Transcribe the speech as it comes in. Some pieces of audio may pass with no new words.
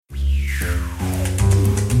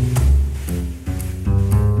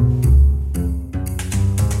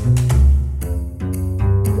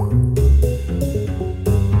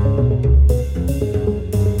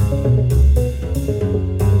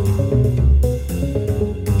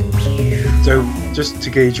So, just to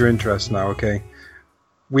gauge your interest now, okay?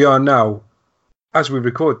 We are now, as we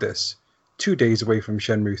record this, 2 days away from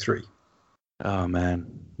Shenmue 3. Oh,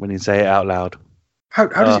 man. When you say it out loud. How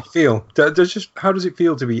does it feel? How does it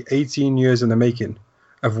feel to be 18 years in the making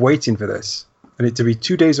of waiting for this and it to be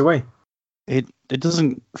 2 days away? It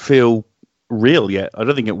doesn't feel real yet. I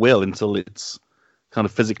don't think it will until it's kind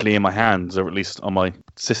of physically in my hands, or at least on my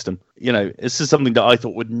system. You know, this is something that I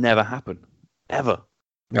thought would never happen. Ever.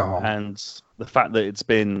 Oh. And the fact that it's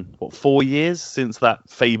been, 4 years since that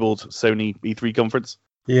fabled Sony E3 conference?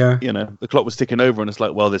 Yeah. You know, the clock was ticking over and it's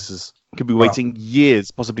like, well, could be waiting years,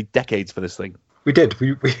 possibly decades for this thing. We did.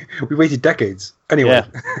 We waited decades. Anyway,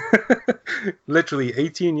 yeah. Literally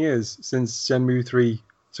 18 years since Shenmue 3,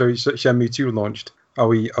 sorry, Shenmue 2 launched. Are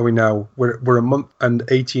we now? We're a month and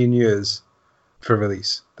 18 years for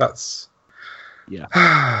release. That's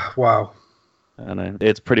wow. I know,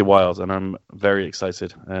 it's pretty wild, and I'm very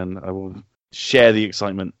excited. And I will share the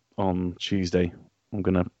excitement on Tuesday. I'm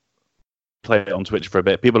gonna play it on Twitch for a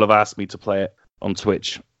bit. People have asked me to play it on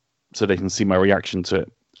Twitch so they can see my reaction to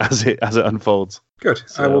it as it unfolds. Good.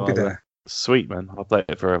 So I will be there. Sweet, man. I'll play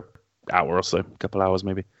it for an hour or so, a couple hours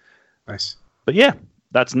maybe. Nice. But yeah,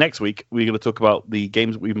 that's next week. We're going to talk about the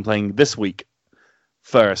games we've been playing this week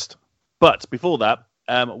first. But before that,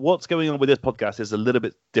 what's going on with this podcast is a little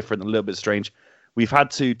bit different, a little bit strange. We've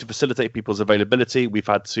had to facilitate people's availability. We've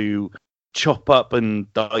had to chop up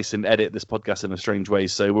and dice and edit this podcast in a strange way.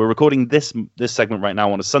 So we're recording this segment right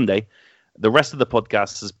now on a Sunday. The rest of the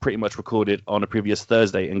podcast is pretty much recorded on a previous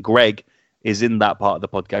Thursday, and Greg is in that part of the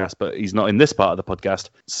podcast, but he's not in this part of the podcast.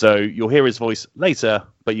 So you'll hear his voice later,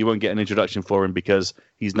 but you won't get an introduction for him because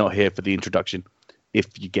he's not here for the introduction, if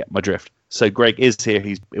you get my drift. So Greg is here.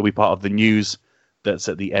 He'll be part of the news that's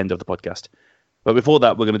at the end of the podcast. But before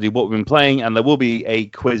that, we're going to do what we've been playing, and there will be a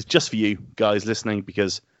quiz just for you guys listening,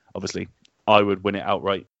 because obviously I would win it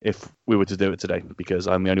outright if we were to do it today, because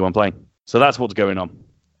I'm the only one playing. So that's what's going on.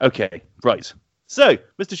 Okay, right. So,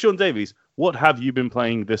 Mr. Sean Davies, what have you been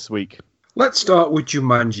playing this week? Let's start with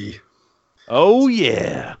Jumanji. Oh,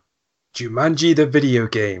 yeah. Jumanji, the video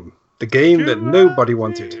game. The game that nobody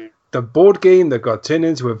wanted. The board game that got turned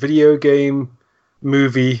into a video game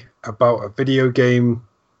movie about a video game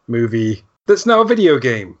movie that's now a video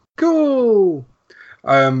game. Cool.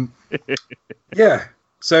 Yeah.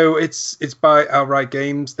 So it's by Outright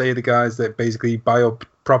Games. They're the guys that basically buy up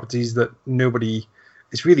properties that nobody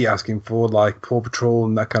is really asking for, like Paw Patrol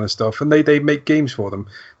and that kind of stuff. And they make games for them.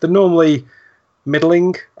 They're normally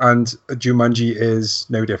middling, and Jumanji is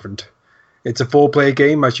no different. It's a 4-player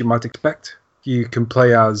game, as you might expect. You can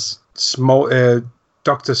play as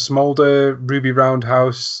Dr. Smolder, Ruby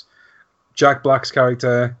Roundhouse, Jack Black's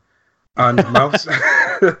character, and Mouse.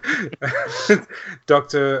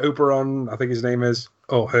 Dr. Oberon, I think his name is,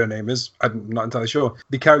 or her name is, I'm not entirely sure.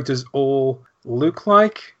 The characters all look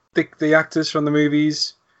like the actors from the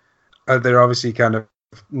movies. They're obviously kind of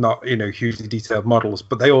not, hugely detailed models,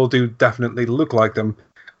 but they all do definitely look like them.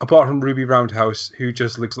 Apart from Ruby Roundhouse, who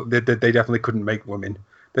just looks like they definitely couldn't make women.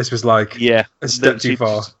 This was like a step too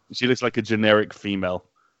far. She looks like a generic female.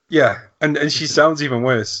 Yeah, and she sounds even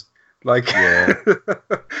worse. Like,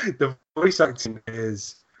 the voice acting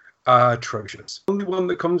is atrocious. The only one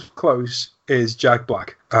that comes close is Jack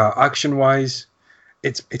Black. Action-wise,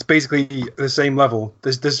 it's basically the same level.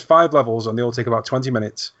 There's 5 levels, and they all take about 20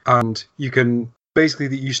 minutes. And you can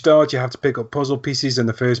basically, you have to pick up puzzle pieces in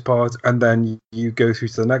the first part, and then you go through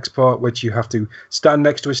to the next part, which you have to stand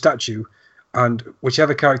next to a statue, and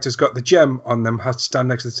whichever character's got the gem on them has to stand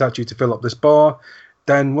next to the statue to fill up this bar.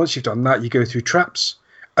 Then once you've done that, you go through traps,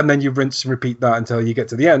 and then you rinse and repeat that until you get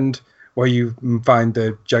to the end, where you find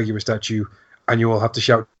the Jaguar statue, and you all have to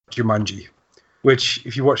shout Jumanji. Which,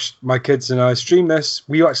 if you watch my kids and I stream this,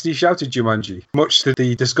 we actually shouted Jumanji, much to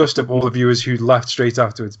the disgust of all the viewers who laughed straight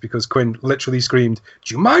afterwards, because Quinn literally screamed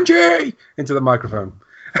Jumanji into the microphone,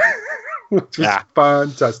 which was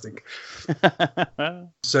fantastic.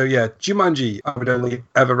 So yeah, Jumanji, I would only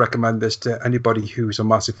ever recommend this to anybody who's a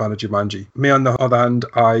massive fan of Jumanji. Me, on the other hand,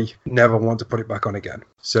 I never want to put it back on again.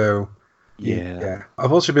 So yeah.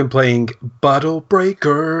 I've also been playing Battle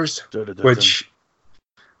Breakers, which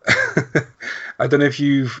I don't know if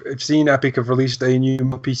you've seen. Epic have released a new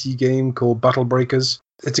PC game called Battle Breakers.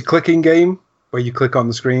 It's a clicking game where you click on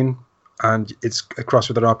the screen, and it's a cross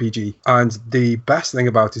with an RPG. And the best thing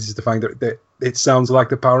about it is the fact that it sounds like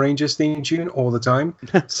the Power Rangers theme tune all the time.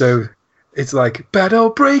 So it's like, Battle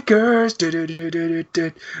Breakers!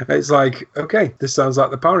 It's like, okay, this sounds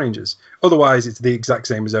like the Power Rangers. Otherwise, it's the exact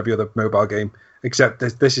same as every other mobile game, except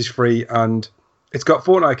this is free, and It's got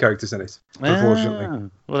Fortnite characters in it, unfortunately.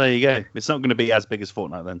 Well, there you go. It's not going to be as big as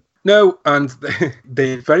Fortnite then. No, and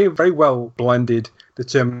they very, very well blended the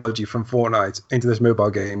terminology from Fortnite into this mobile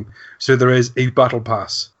game. So there is a battle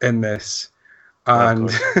pass in this.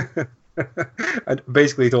 And, and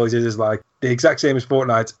basically all it is like the exact same as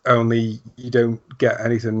Fortnite, only you don't get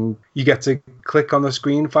anything. You get to click on the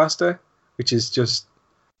screen faster, which is just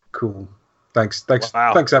cool. Thanks,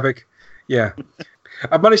 Epic. Yeah.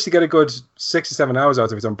 I've managed to get a good 6 or 7 hours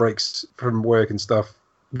out of it on breaks from work and stuff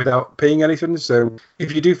without paying anything. So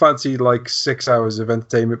if you do fancy like 6 hours of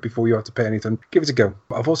entertainment before you have to pay anything, give it a go.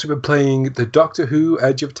 I've also been playing the Doctor Who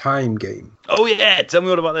Edge of Time game. Oh yeah, tell me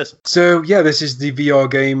all about this. So yeah, this is the VR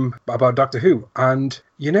game about Doctor Who, and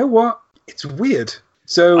you know what? It's weird.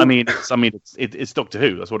 So it's Doctor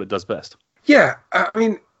Who. That's what it does best. Yeah, I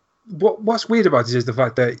mean, what's weird about it is the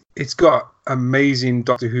fact that it's got amazing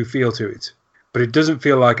Doctor Who feel to it, but it doesn't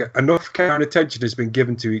feel like enough care and attention has been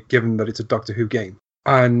given to it, given that it's a Doctor Who game.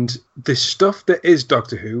 And the stuff that is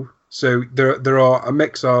Doctor Who, so there are a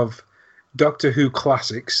mix of Doctor Who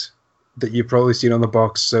classics that you've probably seen on the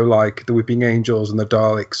box, so like the Weeping Angels and the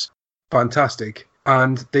Daleks, fantastic.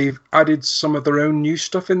 And they've added some of their own new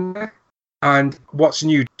stuff in there. And what's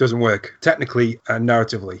new doesn't work, technically and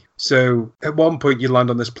narratively. So at one point you land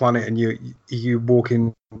on this planet and you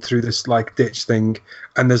walking through this like ditch thing,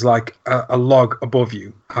 and there's like a log above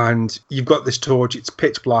you, and you've got this torch, it's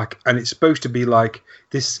pitch black, and it's supposed to be like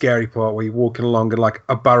this scary part where you're walking along and like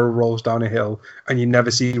a barrel rolls down a hill and you never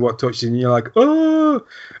see what touches it, and you're like, oh!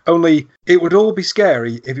 Only it would all be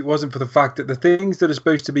scary if it wasn't for the fact that the things that are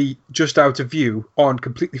supposed to be just out of view aren't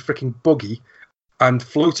completely freaking buggy and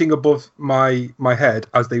floating above my head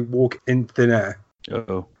as they walk in thin air.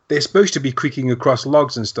 Uh-oh. They're supposed to be creaking across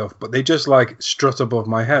logs and stuff, but they just like strut above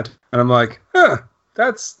my head. And I'm like,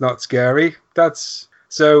 that's not scary.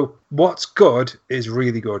 So what's good is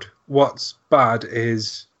really good. What's bad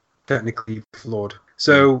is technically flawed.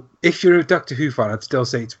 So if you're a Doctor Who fan, I'd still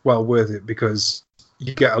say it's well worth it because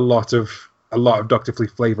you get a lot of Doctor Who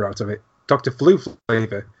flavour out of it. Doctor Who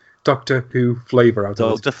flavour out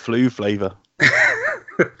of it. Doctor Who flavour.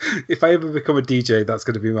 If I ever become a DJ, that's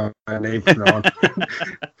going to be my name from now on.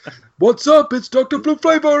 What's up? It's Dr. Blue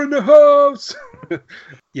Flavor in the house.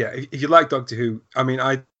 Yeah, if you like Doctor Who, I mean,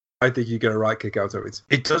 I think you get a right kick out of it.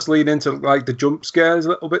 It does lean into like the jump scares a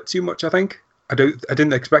little bit too much, I think. I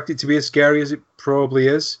didn't expect it to be as scary as it probably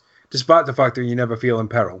is, despite the fact that you never feel in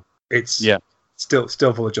peril. It's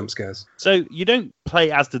still full of jump scares. So you don't play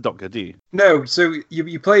as the Doctor, do you? No, so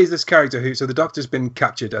you play as this character so the Doctor's been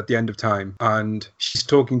captured at the end of time, and she's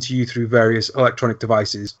talking to you through various electronic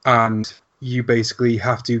devices, and you basically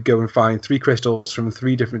have to go and find 3 crystals from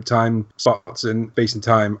 3 different time spots in space and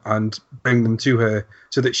time and bring them to her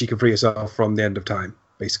so that she can free herself from the end of time,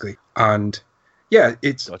 basically. And yeah,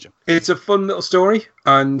 it's a fun little story,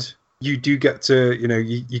 and you do get to,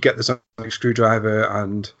 you get the sonic screwdriver,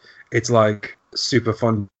 and it's like super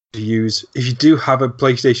fun to use. If you do have a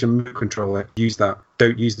PlayStation Move controller, use that.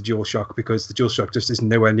 Don't use the DualShock because the DualShock just is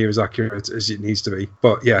nowhere near as accurate as it needs to be.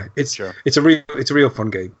 But yeah, it's a real fun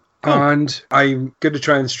game. Cool. And I'm going to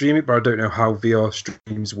try and stream it, but I don't know how VR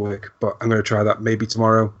streams work. But I'm going to try that maybe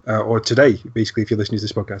tomorrow or today, basically, if you're listening to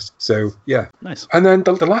this podcast. So yeah, nice. And then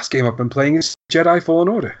the last game I've been playing is Jedi Fallen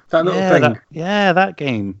Order. That little thing. That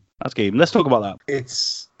game. That's game. Let's talk about that.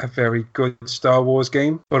 It's a very good Star Wars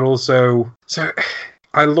game, but also, so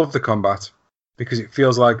I love the combat because it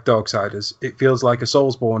feels like Darksiders. It feels like a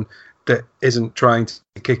Soulsborne that isn't trying to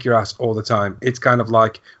kick your ass all the time. It's kind of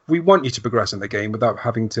like, we want you to progress in the game without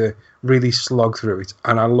having to really slog through it,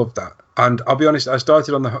 and I love that. And I'll be honest, I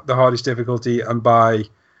started on the hardest difficulty, and by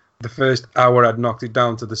the first hour I'd knocked it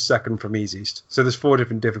down to the second from easiest. So there's 4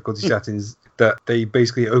 different difficulty settings that they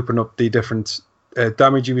basically open up the different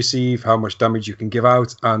damage you receive, how much damage you can give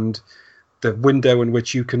out, and the window in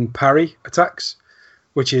which you can parry attacks,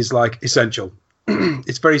 which is like essential.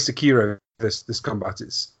 It's very Sekiro, this combat.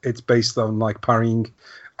 It's based on like parrying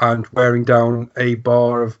and wearing down a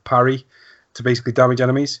bar of parry to basically damage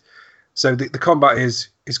enemies. So the combat is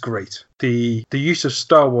great. The use of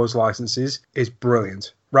Star Wars licenses is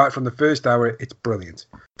brilliant. Right from the first hour, it's brilliant.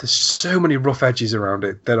 There's so many rough edges around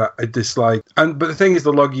it that I dislike. But the thing is,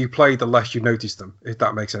 the longer you play, the less you notice them, if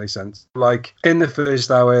that makes any sense. Like, in the first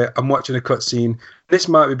hour, I'm watching a cutscene. This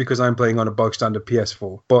might be because I'm playing on a bog standard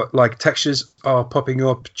PS4. But, like, textures are popping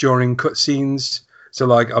up during cutscenes. So,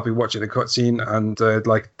 like, I'll be watching a cutscene and,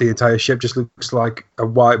 like, the entire ship just looks like a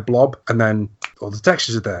white blob. And then all the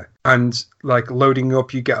textures are there. And like loading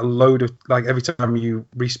up, you get a load of like every time you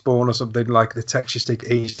respawn or something, like the textures take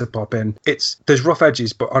ages to pop in. There's rough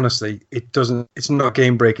edges, but honestly, it's not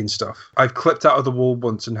game breaking stuff. I've clipped out of the wall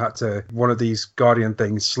once and had to, one of these Guardian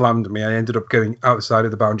things slammed me. I ended up going outside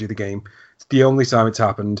of the boundary of the game. It's the only time it's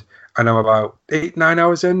happened. And I'm about 8-9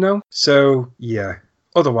 hours in now. So yeah.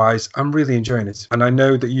 Otherwise, I'm really enjoying it. And I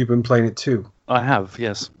know that you've been playing it too. I have,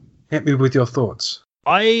 yes. Hit me with your thoughts.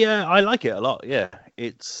 I like it a lot, yeah.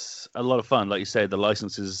 It's a lot of fun. Like you say, the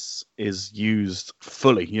license is used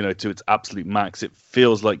fully, to its absolute max. It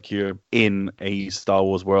feels like you're in a Star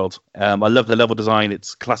Wars world. I love the level design.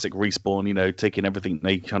 It's classic Respawn, taking everything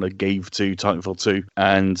they kind of gave to Titanfall 2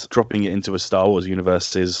 and dropping it into a Star Wars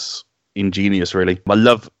universe is ingenious, really. I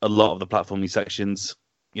love a lot of the platforming sections.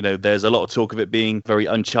 There's a lot of talk of it being very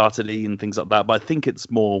Uncharted-y and things like that, but I think it's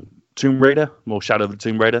more Tomb Raider, more Shadow of the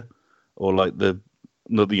Tomb Raider, or like the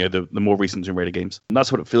more recent Tomb Raider games. And that's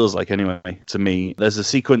what it feels like anyway to me. There's a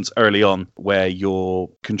sequence early on where you're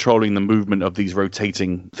controlling the movement of these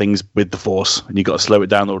rotating things with the Force, and you've got to slow it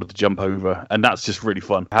down in order to jump over, and that's just really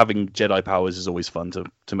fun. Having Jedi powers is always fun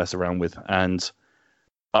to mess around with, and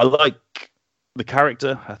I like the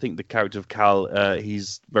character. I think the character of Cal,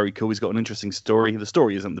 he's very cool. He's got an interesting story. The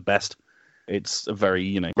story isn't the best. It's a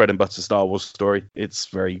very, bread and butter Star Wars story. It's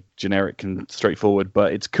very generic and straightforward,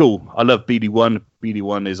 but it's cool. I love BD1.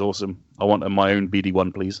 BD1 is awesome. I want my own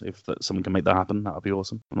BD1, please. If someone can make that happen, that would be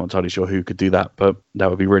awesome. I'm not entirely sure who could do that, but that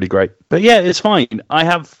would be really great. But yeah, it's fine. I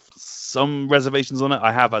have some reservations on it.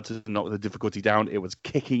 I have had to knock the difficulty down. It was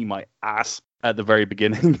kicking my ass at the very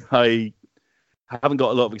beginning. I haven't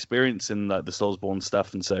got a lot of experience in the Soulsborne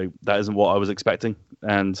stuff, and so that isn't what I was expecting.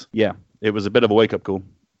 And yeah, it was a bit of a wake-up call.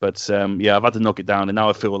 But yeah, I've had to knock it down, and now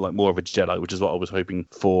I feel like more of a Jedi, which is what I was hoping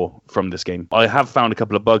for from this game. I have found a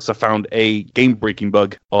couple of bugs. I found a game-breaking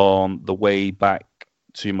bug on the way back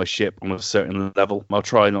to my ship on a certain level. I'll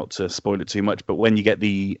try not to spoil it too much, but when you get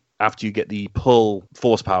after you get the pull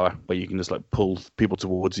force power, where you can just like pull people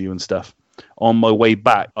towards you and stuff, on my way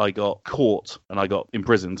back, I got caught and I got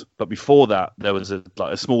imprisoned. But before that, there was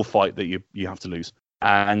a small fight that you have to lose.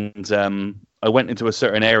 And I went into a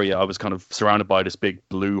certain area. I was kind of surrounded by this big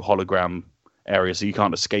blue hologram area, so you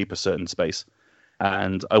can't escape a certain space.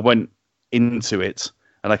 And I went into it,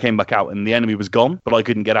 and I came back out, and the enemy was gone, but I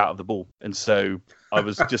couldn't get out of the ball. And so I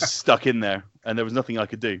was just stuck in there, and there was nothing I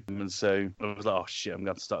could do. And so I was like, oh, shit, I'm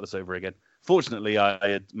going to start this over again. Fortunately, I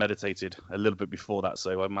had meditated a little bit before that,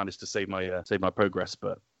 so I managed to save my progress.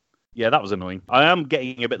 But yeah, that was annoying. I am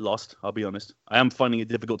getting a bit lost, I'll be honest. I am finding it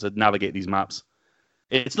difficult to navigate these maps.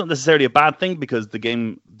 It's not necessarily a bad thing because the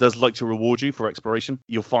game does like to reward you for exploration.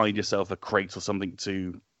 You'll find yourself a crate or something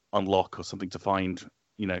to unlock or something to find,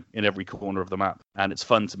 in every corner of the map. And it's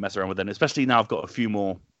fun to mess around with them, especially now I've got a few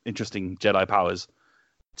more interesting Jedi powers.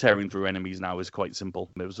 Tearing through enemies now is quite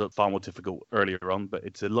simple. It was far more difficult earlier on, but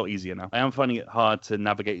it's a lot easier now. I am finding it hard to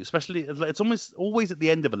navigate, especially it's almost always at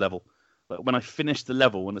the end of a level. Like when I finish the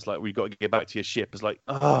level, when it's like we've got to get back to your ship, it's like,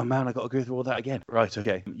 oh man, I got to go through all that again. Right,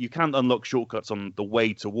 okay. You can unlock shortcuts on the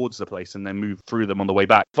way towards the place and then move through them on the way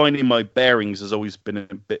back. Finding my bearings has always been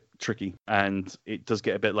a bit tricky, and it does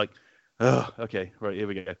get a bit like, oh, okay, right, here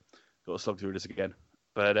we go. Got to slog through this again.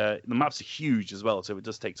 But the maps are huge as well, so it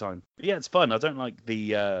does take time. But yeah, it's fun. I don't like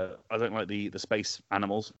the space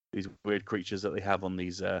animals, these weird creatures that they have on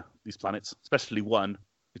these planets, especially one.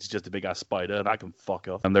 It's just a big ass spider that can fuck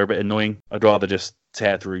off, and they're a bit annoying. I'd rather just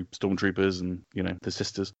tear through stormtroopers and the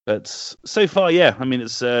sisters. But so far, yeah, I mean,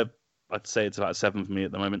 it's I'd say it's about a 7 for me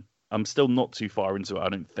at the moment. I'm still not too far into it. I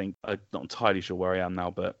don't think. I'm not entirely sure where I am now,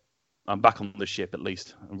 but I'm back on the ship at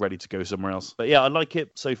least. I'm ready to go somewhere else. But yeah, I like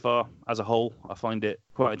it so far as a whole. I find it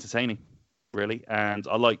quite entertaining, really, and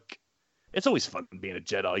I like. It's always fun being a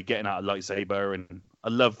Jedi, getting out a lightsaber, and I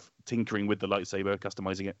love tinkering with the lightsaber,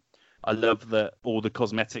 customizing it. I love that all the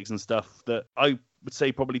cosmetics and stuff that I would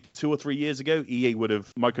say probably 2 or 3 years ago, EA would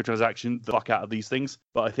have microtransactioned the fuck out of these things.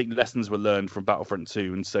 But I think lessons were learned from Battlefront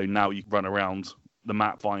 2. And so now you can run around the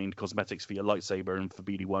map, find cosmetics for your lightsaber and for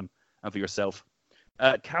BD1 and for yourself.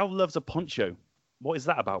 Cal loves a poncho. What is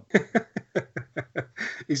that about?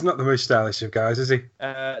 He's not the most stylish of guys, is he?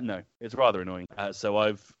 No, it's rather annoying. So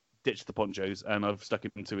I've ditched the ponchos and I've stuck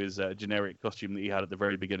him into his generic costume that he had at the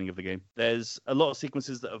very beginning of the game. There's a lot of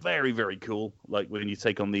sequences that are very, very cool, like when you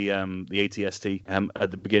take on the ATST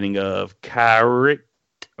at the beginning of Kashyyyk.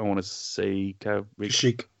 I want to say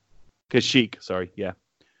Kashyyyk, sorry, yeah.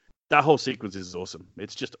 That whole sequence is awesome.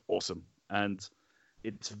 It's just awesome, and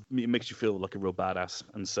it makes you feel like a real badass.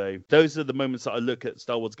 And so those are the moments that I look at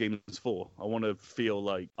Star Wars games for. I want to feel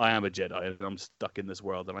like I am a Jedi and I'm stuck in this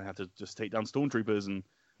world and I have to just take down stormtroopers and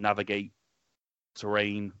navigate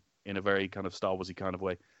terrain in a very kind of Star Warsy kind of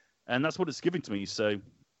way. And that's what it's giving to me. So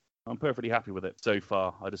I'm perfectly happy with it so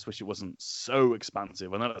far. I just wish it wasn't so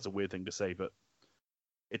expansive. I know that's a weird thing to say, but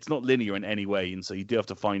it's not linear in any way. And so you do have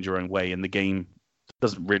to find your own way. And the game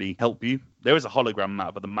doesn't really help you. There is a hologram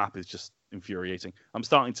map, but the map is just infuriating. I'm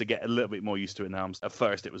starting to get a little bit more used to it now. At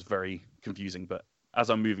first, it was very confusing, but as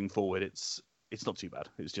I'm moving forward, it's not too bad.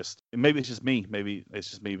 Maybe it's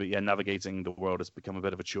just me. But yeah, navigating the world has become a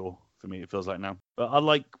bit of a chore for me. It feels like now, but I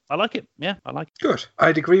like it. Yeah, I like it. Good.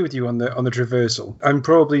 I'd agree with you on the traversal.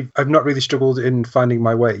 I've not really struggled in finding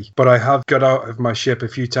my way, but I have got out of my ship a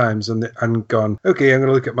few times and gone, okay, I'm going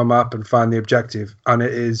to look at my map and find the objective, and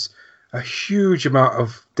it is a huge amount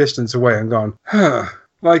of distance away. And gone,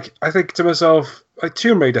 like, I think to myself, like,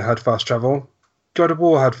 Tomb Raider had fast travel, God of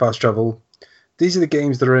War had fast travel. These are the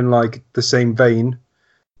games that are in like the same vein.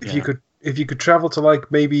 If you could travel to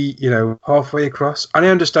like maybe, halfway across, and I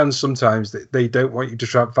understand sometimes that they don't want you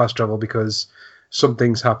to fast travel because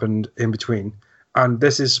something's happened in between. And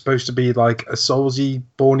this is supposed to be like a Soulsy,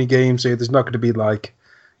 Borny game, so there's not going to be like,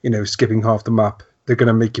 skipping half the map. They're going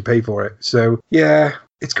to make you pay for it. So yeah,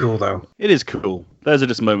 it's cool though. It is cool. Those are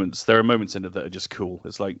just moments. There are moments in it that are just cool.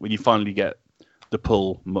 It's like when you finally get the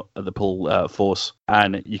pull force,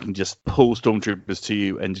 and you can just pull stormtroopers to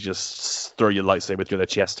you and just throw your lightsaber through their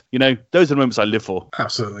chest. Those are the moments I live for.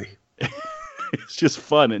 Absolutely. It's just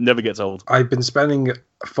fun. It never gets old. I've been spending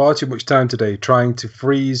far too much time today trying to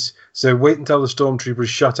freeze. So wait until the stormtroopers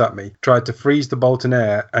shot at me, tried to freeze the bolt in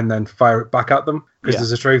air, and then fire it back at them. Because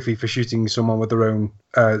there's a trophy for shooting someone with their own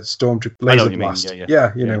stormtrooper laser blast.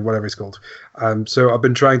 Yeah, whatever it's called. So I've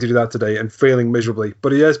been trying to do that today and failing miserably.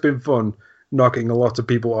 But it has been fun knocking a lot of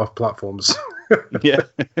people off platforms. yeah.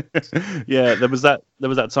 There was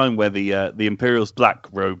that time where the Imperial's black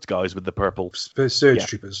robed guys with the purple surge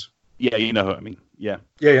troopers. Yeah, you know what I mean. Yeah.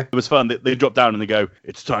 It was fun. They drop down and they go,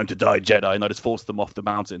 "It's time to die, Jedi," and I just forced them off the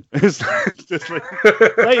mountain. It's just like,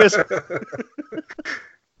 laters.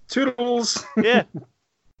 Toodles. Yeah.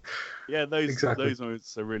 Those exactly. Those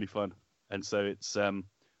moments are really fun, and so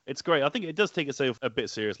it's great. I think it does take itself a bit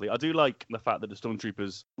seriously. I do like the fact that the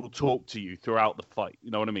stormtroopers will talk to you throughout the fight.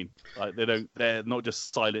 You know what I mean? Like they're not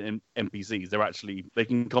just silent NPCs. They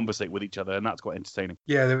can conversate with each other, and that's quite entertaining.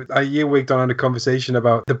 Yeah, I earwigged on a conversation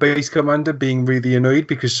about the base commander being really annoyed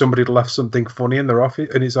because somebody left something funny in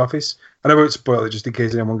his office. And I won't spoil it just in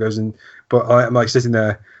case anyone goes in, but I'm like sitting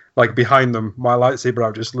there, like behind them, my lightsaber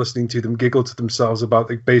out, just listening to them giggle to themselves about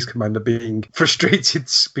the base commander being frustrated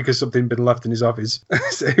because something had been left in his office.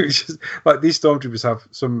 So it was just like these stormtroopers have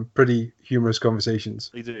some pretty humorous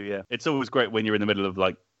conversations. They do, yeah. It's always great when you're in the middle of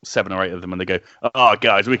like 7 or 8 of them and they go, "Oh,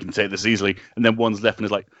 guys, we can take this easily," and then one's left and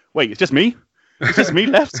is like, "Wait, it's just me? It's just me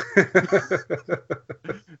left?"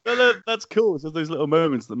 That's cool. So those little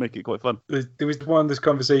moments that make it quite fun. There was this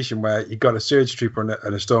conversation where you got a surge trooper and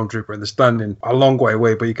a stormtrooper, and they're standing a long way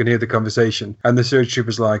away, but you can hear the conversation. And the surge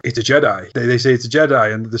trooper's like, "It's a Jedi." They say it's a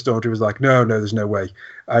Jedi, and the stormtrooper's like, "No, there's no way."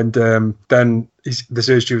 And then the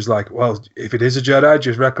surge trooper's like, "Well, if it is a Jedi,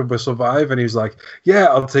 just reckon we'll survive." And he was like, "Yeah,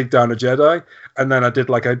 I'll take down a Jedi." And then I did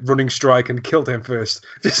like a running strike and killed him first.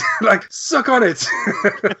 Just like, suck on it.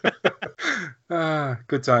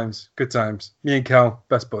 Good times. Me and Cal,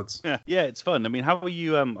 best buds. Yeah, it's fun. I mean, how are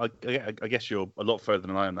you? I guess you're a lot further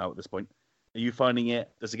than I am now at this point. Are you finding it?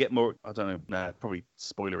 Does it get more? I don't know. Nah, probably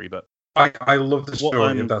spoilery, but I love the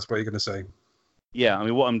story. If that's what you're going to say. Yeah, I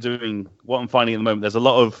mean, what I'm finding at the moment, there's a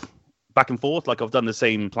lot of back and forth. Like I've done the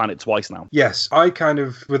same planet twice now. Yes, I kind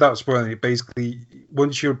of, without spoiling it, basically,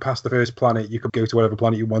 once you're past the first planet, you could go to whatever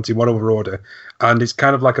planet you want in whatever order. And it's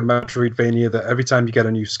kind of like a Metroidvania that every time you get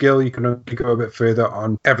a new skill, you can only go a bit further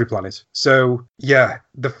on every planet. So, yeah,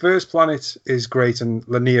 the first planet is great and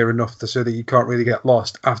linear enough so that you can't really get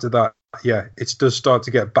lost. After that, yeah, it does start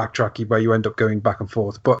to get backtracky where you end up going back and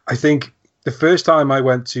forth. But I think the first time I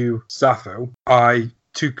went to Sappho, I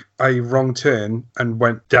took a wrong turn and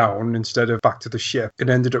went down instead of back to the ship. It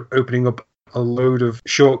ended up opening up a load of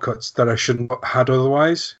shortcuts that I shouldn't have had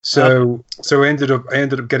otherwise. So I ended up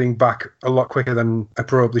getting back a lot quicker than I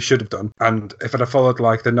probably should have done. And if I'd have followed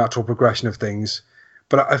like the natural progression of things.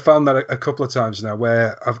 But I found that a couple of times now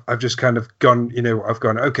where I've just kind of gone,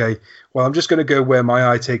 okay, well, I'm just going to go where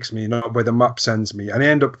my eye takes me, not where the map sends me. And I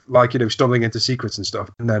end up like, stumbling into secrets and stuff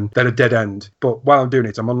and then a dead end. But while I'm doing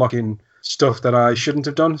it, I'm unlocking stuff that I shouldn't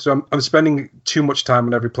have done. So I'm spending too much time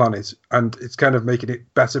on every planet, and it's kind of making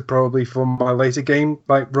it better probably for my later game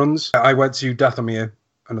runs. I went to Dathomir,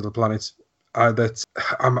 another planet.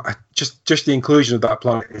 Just the inclusion of that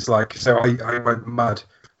planet is like, so I went mad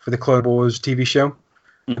for the Clone Wars TV show.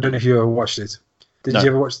 I don't know if you ever watched it. Did you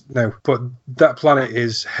ever watch? No, but that planet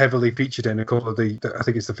is heavily featured in a couple of I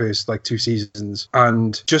think it's the first like 2 seasons,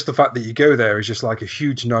 and just the fact that you go there is just like a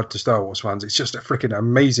huge nod to Star Wars fans. It's just a freaking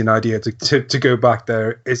amazing idea to go back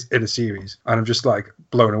there is in a series, and I'm just like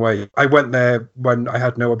blown away. I went there when I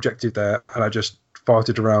had no objective there, and I just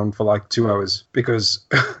farted around for like 2 hours because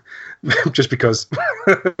just because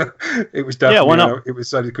it was definitely, why not? It was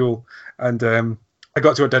so cool, and I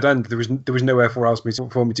got to a dead end. There was nowhere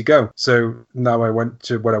for me to go. So now I went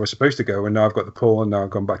to where I was supposed to go, and now I've got the pull, and now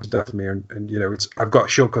I've gone back to Dathomir, and you know, I've got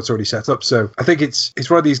shortcuts already set up. So I think it's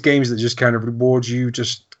one of these games that just kind of rewards you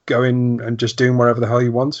just going and just doing whatever the hell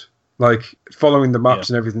you want. Like, following the maps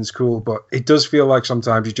and everything's cool, but it does feel like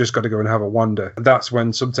sometimes you just got to go and have a wander. And that's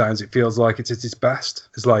when sometimes it feels like it's at its best.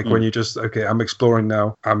 It's like when you just, okay, I'm exploring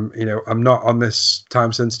now. I'm not on this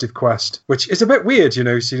time-sensitive quest, which is a bit weird, you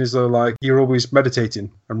know, seeing as though, like, you're always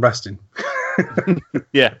meditating and resting.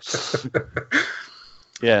 Yeah.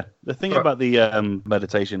 Yeah. The thing about the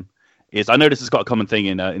meditation is, I know this has got a common thing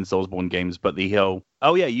in Soulsborne games, but you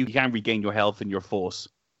can regain your health and your force.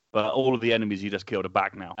 But all of the enemies you just killed are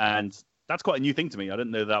back now. And that's quite a new thing to me. I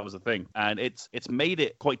didn't know that was a thing. And it's made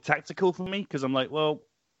it quite tactical for me, because I'm like, well,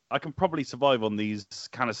 I can probably survive on these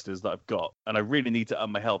canisters that I've got. And I really need to up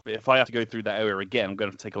my health. But if I have to go through that area again, I'm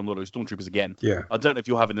going to take on all those stormtroopers again. Yeah. I don't know if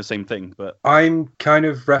you're having the same thing, but I'm kind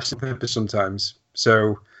of resting purpose sometimes.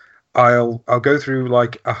 So I'll go through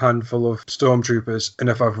like a handful of stormtroopers, and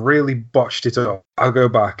if I've really botched it up, I'll go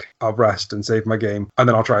back, I'll rest and save my game, and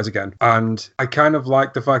then I'll try it again. And I kind of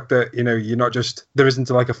like the fact that, you know, you're not just, there isn't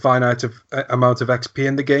like a finite amount of XP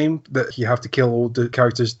in the game that you have to kill all the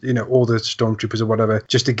characters, you know, all the stormtroopers or whatever,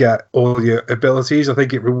 just to get all your abilities. I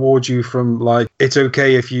think it rewards you from, like, it's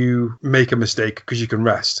okay if you make a mistake because you can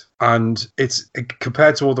rest. And it's,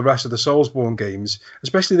 compared to all the rest of the Soulsborne games,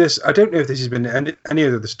 especially this, I don't know if this has been any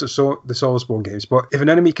of the Soulsborne games, but if an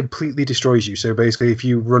enemy completely destroys you, so basically if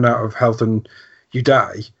you run out of health and you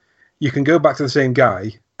die, you can go back to the same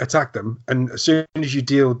guy, attack them, and as soon as you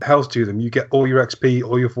deal health to them, you get all your XP,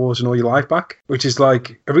 all your force, and all your life back, which is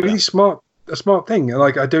like a really smart thing.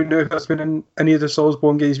 Like, I don't know if that's been in any of the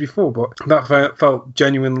Soulsborne games before, but that felt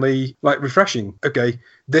genuinely like refreshing. Okay,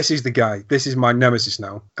 this is the guy, this is my nemesis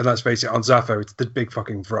now, and let's face it, on Zaffo, it's the big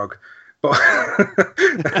fucking frog. But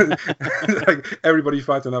like, everybody's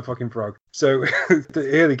fighting that fucking frog. So the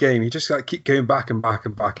early game, you just like keep going back and back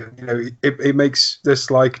and back, and you know, it makes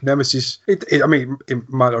this like nemesis. I mean, it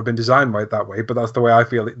might not have been designed by that way, but that's the way I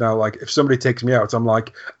feel it now. Like, if somebody takes me out, I'm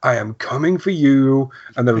like, I am coming for you,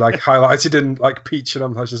 and they're like highlighted in like peach, and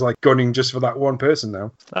I'm just like gunning just for that one person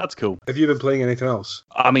now. That's cool. Have you been playing anything else?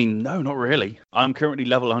 I mean, no, not really. I'm currently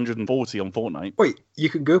level 140 on Fortnite. Wait, you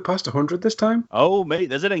can go past 100 this time? Oh, mate,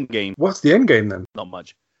 there's an end game. What's the end game then? Not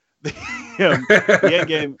much. The end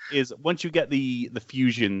game is, once you get the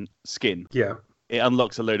fusion skin, yeah, it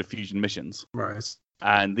unlocks a load of fusion missions. Right.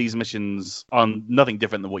 And these missions are nothing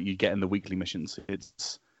different than what you get in the weekly missions.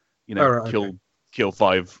 It's, you know, kill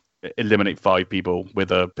 5, eliminate 5 people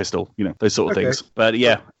with a pistol, you know, those sort of things. But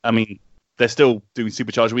yeah, I mean, they're still doing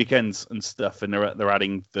supercharged weekends and stuff, and they're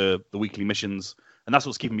adding the weekly missions, and that's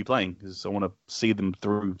what's keeping me playing, because I want to see them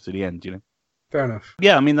through to the end, you know. Fair enough.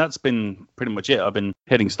 Yeah, I mean, that's been pretty much it. I've been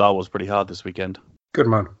hitting Star Wars pretty hard this weekend. Good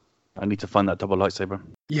man. I need to find that double lightsaber.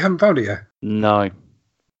 You haven't found it yet? No.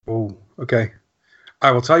 Oh, okay.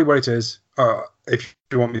 I will tell you where it is, if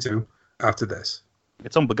you want me to, after this.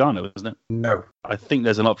 It's on Bogano, isn't it? No. I think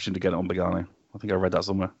there's an option to get it on Bogano. I think I read that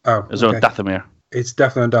somewhere. Oh, Is it on Dathomir? It's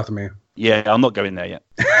definitely on Dathomir. Yeah, I'm not going there yet.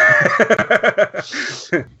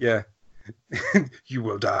 Yeah. You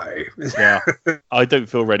will die. Yeah. I don't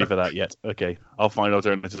feel ready for that yet. Okay. I'll find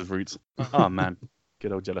alternative routes. Oh, man.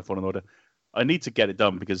 Good old Jedi Fallen Order. I need to get it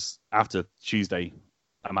done, because after Tuesday,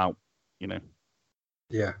 I'm out, you know.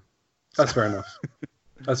 Yeah. That's fair enough.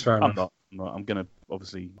 That's fair enough. I'm not. I'm going to,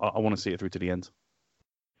 obviously, I want to see it through to the end,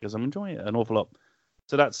 because I'm enjoying it an awful lot.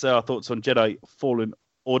 So that's our thoughts on Jedi Fallen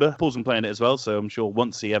Order. Paul's been playing it as well, so I'm sure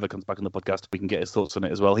once he ever comes back on the podcast, we can get his thoughts on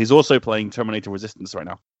it as well. He's also playing Terminator Resistance right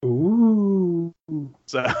now. Ooh.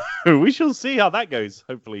 So we shall see how that goes.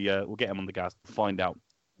 Hopefully we'll get him on the cast, find out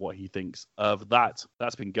what he thinks of that.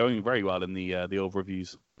 That's been going very well in the old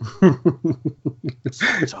reviews.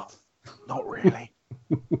 Sort of. Not really.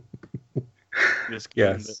 This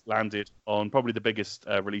game that landed on probably the biggest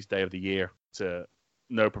release day of the year to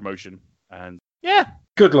no promotion. And yeah.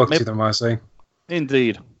 Good luck to them, I say.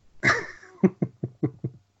 Indeed.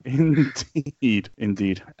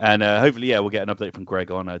 Indeed. And hopefully, we'll get an update from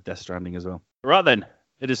Greg on Death Stranding as well. Right then,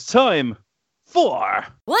 it is time for...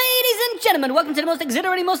 Ladies and gentlemen, welcome to the most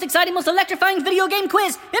exhilarating, most exciting, most electrifying video game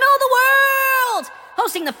quiz in all the world!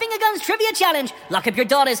 hosting the Finger Guns Trivia Challenge. Lock up your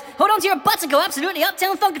daughters, hold on to your butts, and go absolutely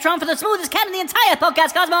uptown Funkatron for the smoothest cat in the entire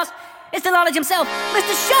podcast cosmos. It's the knowledge himself,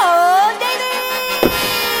 Mr. Sean Davies!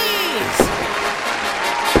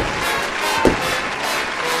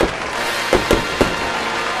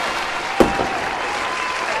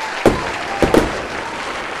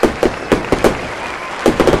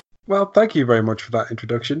 Well, thank you very much for that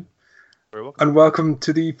introduction. Very welcome. And welcome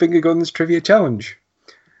to the Finger Guns Trivia Challenge.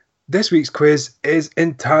 This week's quiz is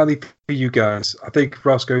entirely for you guys. I think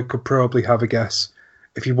Roscoe could probably have a guess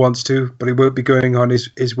if he wants to, but he won't be going on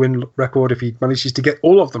his win record if he manages to get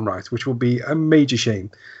all of them right, which will be a major shame.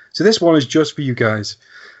 So this one is just for you guys.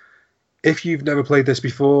 If you've never played this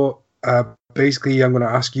before, basically I'm going to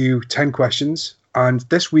ask you 10 questions, and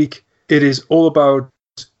this week it is all about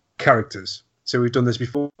characters. So we've done this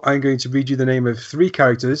before. I'm going to read you the name of 3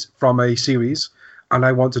 characters from a series, and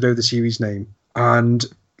I want to know the series name. And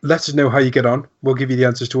let us know how you get on. We'll give you the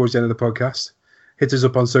answers towards the end of the podcast. Hit us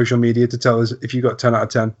up on social media to tell us if you got 10 out of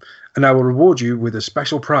 10. And I will reward you with a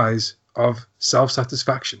special prize of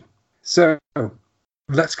self-satisfaction. So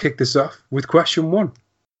let's kick this off with question 1.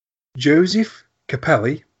 Joseph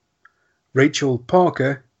Capelli, Rachel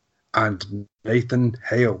Parker, and Nathan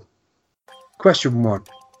Hale. Question 1.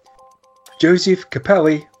 Joseph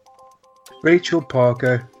Capelli, Rachel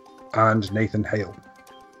Parker, and Nathan Hale.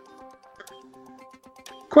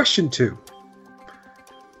 Question 2.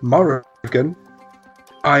 Morrigan,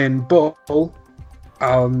 Iron Bull,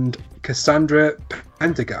 and Cassandra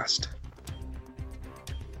Pendergast.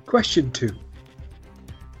 Question 2.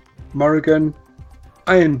 Morrigan,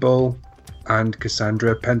 Iron Bull, and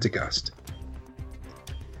Cassandra Pendergast.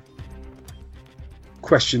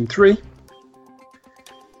 Question 3.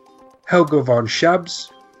 Helga von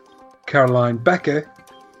Schabs, Caroline Becker,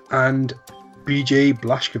 and BJ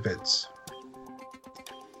Blazkowicz.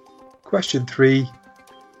 Question 3.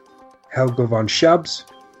 Helga von Schabs,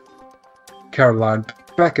 Caroline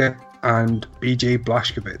Becker, and BJ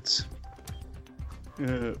Blazkowicz.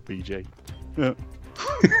 BJ.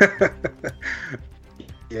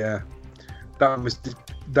 Yeah,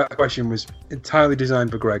 that question was entirely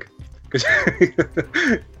designed for Greg, because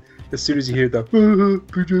as soon as you hear that,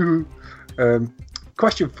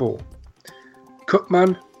 question 4.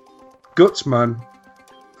 Cutman, Gutsman,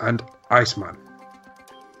 and Iceman.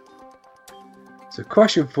 So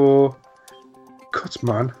question 4,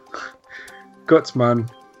 Cutman, Gutsman,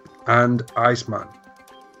 and Iceman.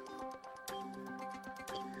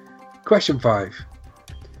 Question 5.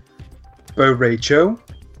 Bo Ray Cho,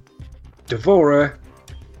 Devora,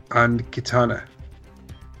 and Kitana.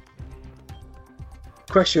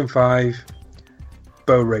 Question 5.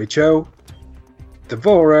 Bo Ray Cho,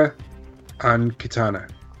 Devora, and Kitana.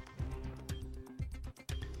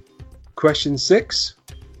 Question 6.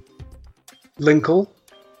 Linkle,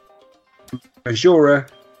 Majora,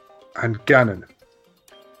 and Ganon.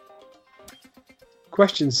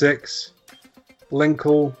 Question 6.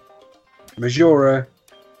 Linkle, Majora,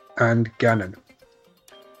 and Ganon.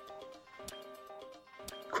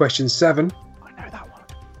 Question 7. I know that one.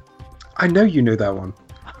 I know you know that one.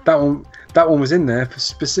 That one was in there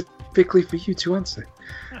specifically for you to answer.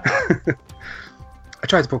 I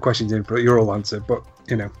tried to put questions in for your all answer, but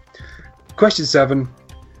you know. Question 7.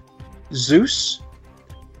 Zeus,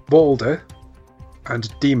 Balder,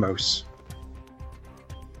 and Deimos.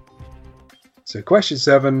 So question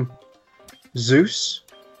 7. Zeus,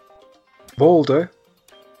 Balder,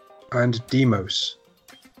 and Deimos.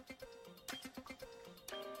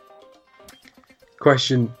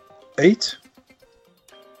 Question 8.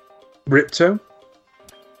 Ripto,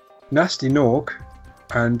 Nasty Nork,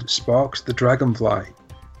 and Sparks the Dragonfly.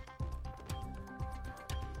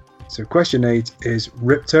 So question 8 is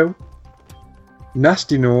Ripto,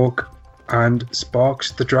 Nasty Nork, and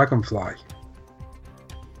Sparks the Dragonfly.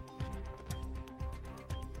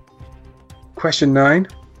 Question 9.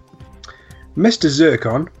 Mr.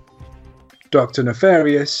 Zircon, Dr.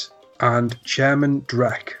 Nefarious, and Chairman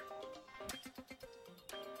Drek.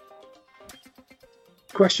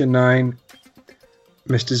 Question 9.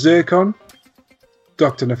 Mr. Zircon,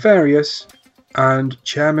 Dr. Nefarious, and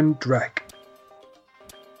Chairman Drek.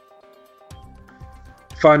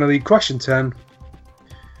 Finally, question 10.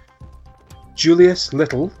 Julius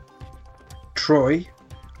Little, Troy,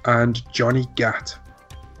 and Johnny Gat.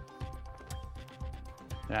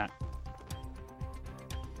 Yeah.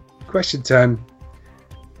 Question 10.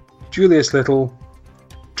 Julius Little,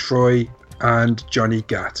 Troy, and Johnny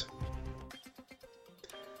Gat.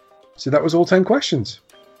 So that was all 10 questions.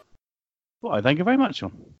 Well, thank you very much,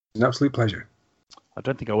 Sean. An absolute pleasure. I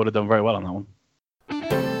don't think I would have done very well on that one.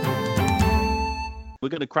 We're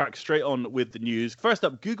going to crack straight on with the news. First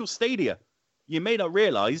up, Google Stadia. You may not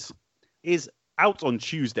realize is out on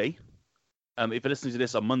Tuesday. If you're listening to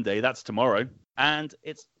this on Monday, that's tomorrow. And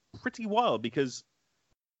it's pretty wild because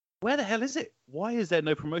where the hell is it? Why is there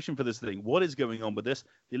no promotion for this thing? What is going on with this?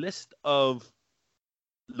 The list of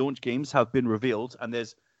launch games have been revealed, and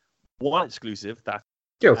there's one exclusive that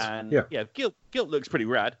Guilt. And yeah, Guilt looks pretty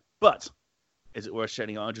rad, but is it worth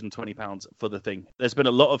shelling £120 for the thing? There's been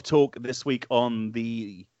a lot of talk this week on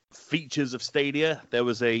the features of Stadia. There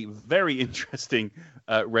was a very interesting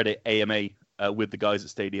Reddit AMA with the guys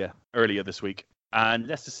at Stadia earlier this week, and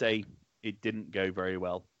let's just say it didn't go very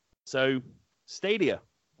well. So, Stadia,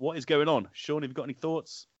 what is going on? Sean, have you got any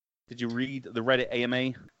thoughts? Did you read the Reddit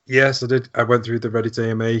AMA? Yes, I did. I went through the Reddit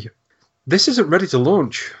AMA. This isn't ready to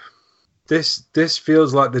launch. This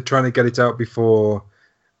feels like they're trying to get it out before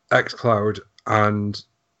xCloud, and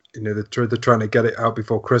they're trying to get it out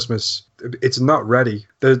before Christmas. It's not ready.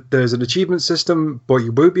 There's an achievement system, but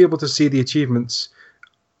you won't be able to see the achievements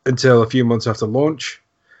until a few months after launch.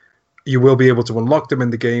 You will be able to unlock them in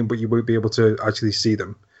the game, but you won't be able to actually see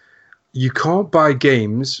them. You can't buy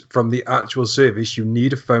games from the actual service. You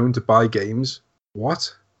need a phone to buy games.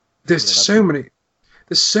 What? There's so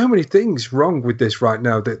many things wrong with this right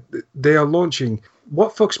now that they are launching.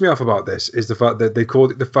 What fucks me off about this is the fact that they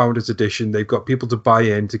called it the Founders Edition. They've got people to buy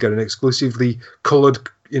in to get an exclusively coloured,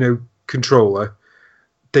 controller.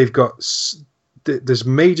 They've got there's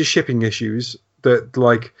major shipping issues that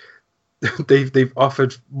they've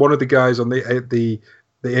offered. One of the guys on the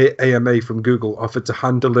AMA from Google offered to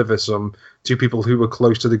hand deliver some to people who were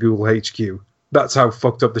close to the Google HQ. That's how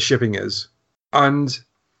fucked up the shipping is, and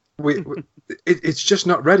it's just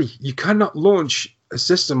not ready. You cannot launch a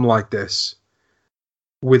system like this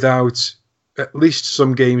without at least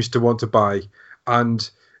some games to want to buy. And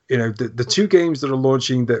the two games that are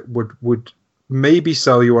launching that would maybe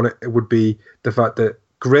sell you on it would be the fact that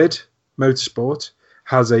Grid Motorsport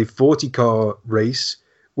has a 40-car race,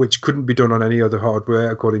 which couldn't be done on any other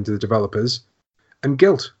hardware, according to the developers, and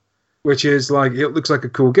Guilt, which is it looks like a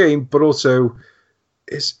cool game, but also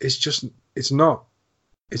it's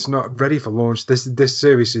not ready for launch. This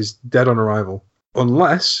service is dead on arrival,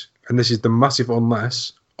 unless, and this is the massive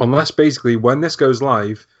unless basically when this goes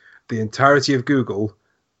live, the entirety of Google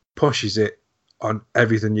pushes it on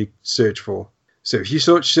everything you search for. So if you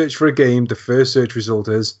search for a game, the first search result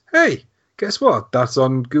is, hey, guess what? That's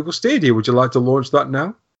on Google Stadia. Would you like to launch that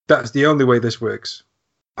now? That's the only way this works.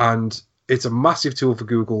 And it's a massive tool for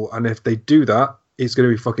Google. And if they do that, it's going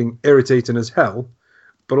to be fucking irritating as hell.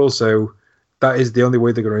 But also, that is the only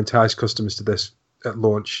way they're going to entice customers to this at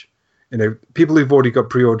launch. People who've already got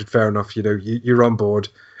pre-ordered, fair enough. You're on board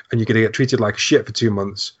and you're going to get treated like shit for 2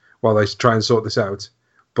 months while they try and sort this out.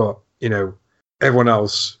 But, everyone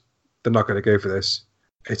else, they're not going to go for this.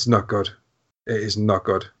 It's not good. It is not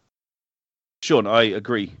good. Sean, I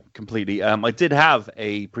agree completely. I did have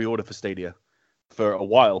a pre-order for Stadia for a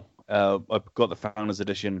while. I got the Founders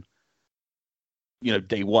Edition,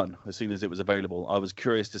 day one, as soon as it was available. I was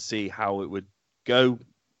curious to see how it would go.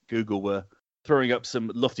 Google were throwing up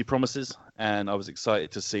some lofty promises, and I was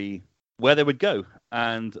excited to see where they would go.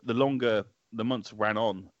 And the longer the months ran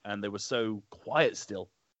on, and they were so quiet still.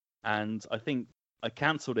 And I think I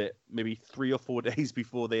cancelled it maybe 3 or 4 days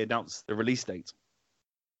before they announced the release date.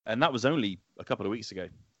 And that was only a couple of weeks ago.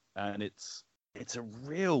 And it's a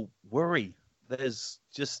real worry. There's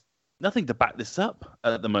just nothing to back this up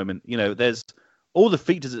at the moment. There's all the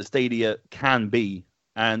features that Stadia can be.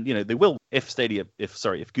 And, they will, if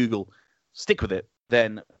Google stick with it,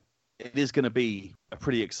 then it is going to be a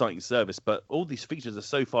pretty exciting service. But all these features are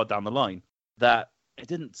so far down the line that it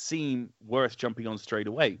didn't seem worth jumping on straight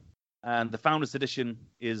away. And the Founders Edition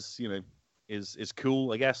is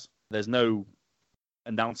cool, I guess. There's no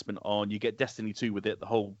announcement on, you get Destiny 2 with it, the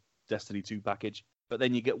whole Destiny 2 package, but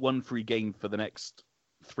then you get one free game for the next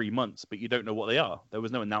 3 months, but you don't know what they are. There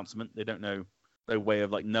was no announcement. They don't know, no way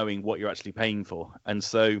of knowing what you're actually paying for. And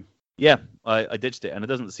so, yeah, I ditched it. And it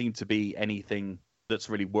doesn't seem to be anything that's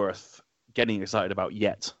really worth getting excited about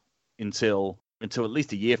yet until at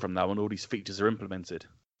least a year from now when all these features are implemented.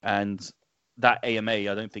 And that AMA,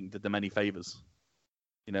 I don't think did them any favors.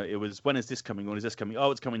 It was, when is this coming? When is this coming? Oh,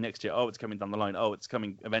 it's coming next year. Oh, it's coming down the line. Oh, it's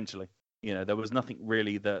coming eventually. There was nothing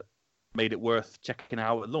really that made it worth checking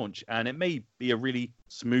out at launch. And it may be a really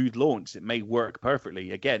smooth launch. It may work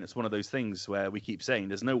perfectly. Again, it's one of those things where we keep saying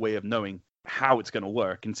there's no way of knowing how it's going to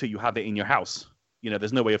work until you have it in your house.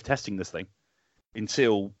 There's no way of testing this thing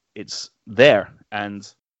until it's there. And,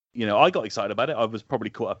 I got excited about it. I was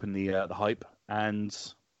probably caught up in the hype. And,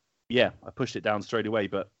 yeah, I pushed it down straight away.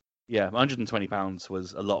 But, yeah, £120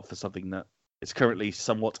 was a lot for something that it's currently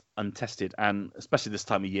somewhat untested, and especially this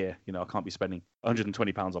time of year, I can't be spending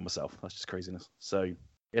 £120 on myself. That's just craziness. So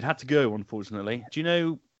it had to go, unfortunately. Do you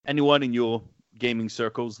know anyone in your gaming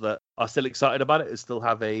circles that are still excited about it and still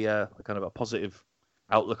have a kind of a positive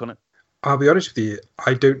outlook on it? I'll be honest with you,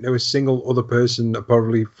 I don't know a single other person,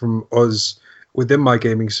 probably from us within my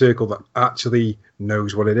gaming circle, that actually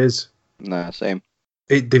knows what it is. No, same.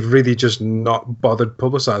 They've really just not bothered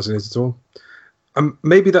publicising it at all.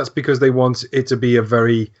 Maybe that's because they want it to be a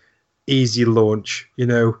very easy launch.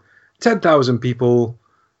 10,000 people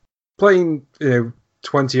playing,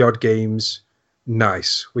 20-odd games.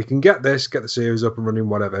 Nice. We can get the servers up and running,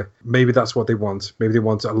 whatever. Maybe that's what they want. Maybe they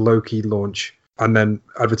want a low-key launch and then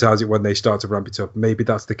advertise it when they start to ramp it up. Maybe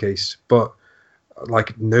that's the case. But,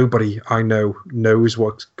 nobody I know knows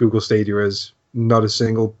what Google Stadia is. Not a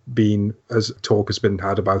single bean as talk has been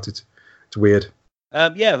had about it. It's weird.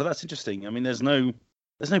 Yeah, but that's interesting. I mean, there's no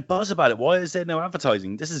buzz about it. Why is there no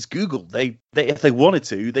advertising? This is Google. They if they wanted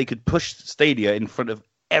to, they could push Stadia in front of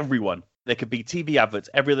everyone. There could be TV adverts,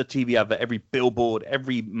 every other TV advert, every billboard,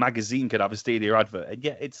 every magazine could have a Stadia advert, and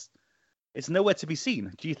yet it's nowhere to be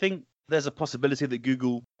seen. Do you think there's a possibility that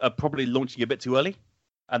Google are probably launching a bit too early,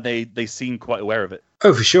 and they seem quite aware of it?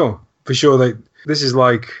 Oh, for sure. This is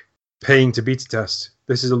like paying to beta test.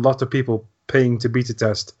 This is a lot of people paying to beta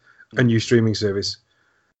test a new streaming service.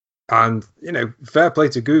 And, fair play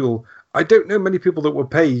to Google. I don't know many people that would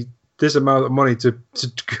pay this amount of money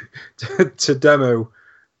to demo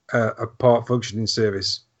a part functioning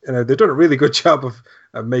service. They've done a really good job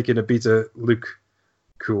of making a beta look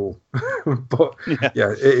cool. But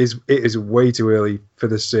yeah, it is way too early for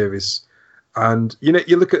this service. And,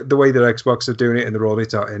 you look at the way that Xbox are doing it and they're rolling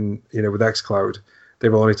it out in, with xCloud.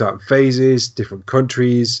 They're rolling it out in phases, different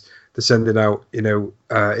countries. They're sending out,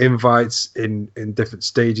 invites in different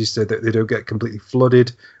stages so that they don't get completely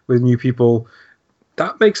flooded with new people.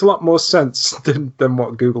 That makes a lot more sense than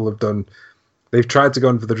what Google have done. They've tried to go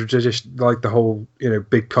in for the tradition, like the whole,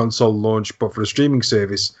 big console launch, but for a streaming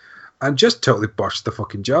service, and just totally botched the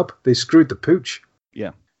fucking job. They screwed the pooch.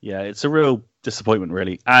 Yeah, it's a real disappointment,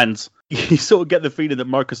 really. And you sort of get the feeling that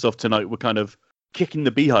Microsoft tonight were kind of kicking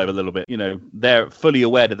the beehive a little bit. They're fully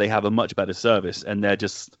aware that they have a much better service, and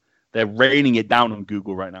they're raining it down on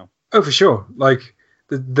Google right now. Oh, for sure. I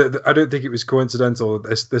don't think it was coincidental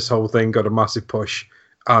that this whole thing got a massive push,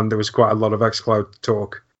 and there was quite a lot of xCloud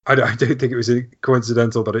talk. I don't think it was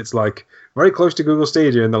coincidental that it's very close to Google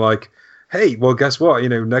Stadia, and they're like, hey, well, guess what?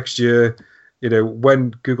 Next year, when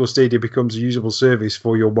Google Stadia becomes a usable service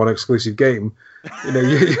for your one exclusive game,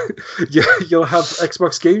 you'll have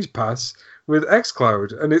Xbox Games Pass with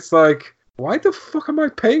xCloud. And it's like, why the fuck am I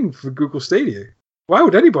paying for Google Stadia? Why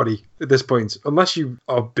would anybody at this point, unless you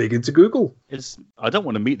are big into Google? I don't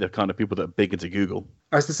want to meet the kind of people that are big into Google.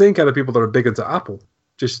 It's the same kind of people that are big into Apple.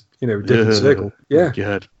 Just, different circle. Yeah.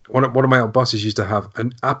 God. One of my old bosses used to have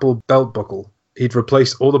an Apple belt buckle. He'd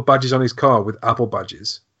replaced all the badges on his car with Apple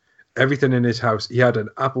badges. Everything in his house. He had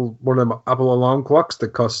one of them Apple alarm clocks that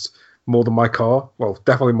cost more than my car. Well,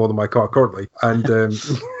 definitely more than my car currently. And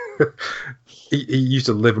he used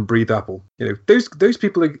to live and breathe Apple. Those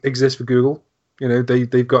people exist for Google.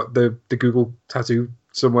 They've got the Google tattoo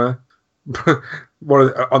somewhere.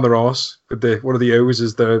 On their arse with one of the O's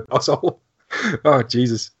as their asshole. Oh,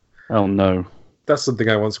 Jesus. Oh, no. That's something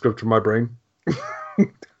I want scrubbed from my brain.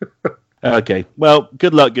 Okay. Well,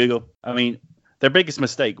 good luck, Google. I mean, their biggest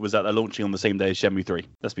mistake was that they're launching on the same day as Shenmue 3.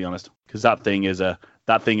 Let's be honest. Because that thing is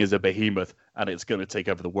a behemoth, and it's going to take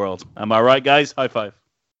over the world. Am I right, guys? High five.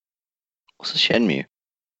 What's a Shenmue?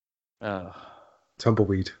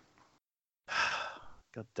 Tumbleweed.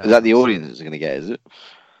 God damn. Is that the audience is going to get, is it?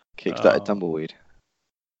 Kickstarter Tumbleweed.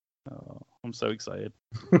 Oh, I'm so excited.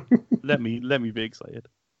 Let me be excited.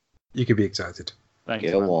 You can be excited. Thanks.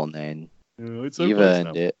 Go on then. Oh, it's so You've close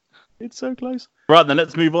earned now. it. It's so close. Right, then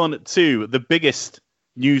let's move on to the biggest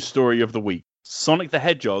news story of the week. Sonic the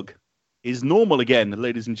Hedgehog is normal again,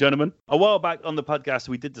 ladies and gentlemen. A while back on the podcast,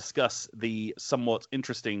 we did discuss the somewhat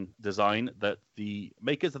interesting design that the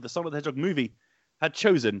makers of the Sonic the Hedgehog movie had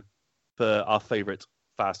chosen for our favourite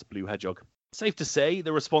fast blue hedgehog. Safe to say,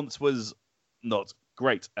 the response was not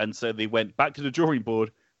great, and so they went back to the drawing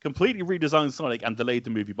board, completely redesigned Sonic, and delayed the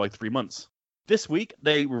movie by 3 months. This week,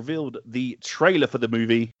 they revealed the trailer for the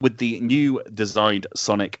movie with the new designed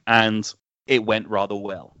Sonic, and it went rather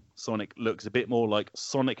well. Sonic looks a bit more like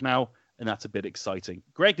Sonic now, and that's a bit exciting.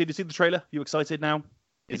 Greg, did you see the trailer? You excited now?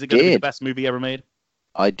 Is it going to be the best movie ever made?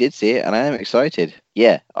 I did see it, and I am excited.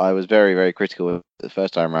 Yeah, I was very, very critical the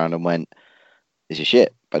first time around and went, this is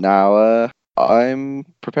shit. But now I'm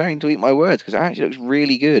preparing to eat my words because it actually looks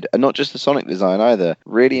really good, and not just the Sonic design either.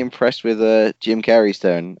 Really impressed with Jim Carrey's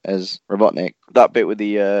turn as Robotnik. That bit with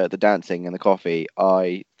the dancing and the coffee,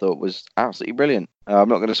 I thought was absolutely brilliant. I'm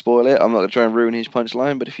not going to spoil it. I'm not going to try and ruin his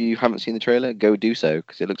punchline, but if you haven't seen the trailer, go do so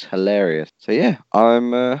because it looks hilarious. So yeah,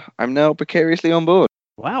 I'm now precariously on board.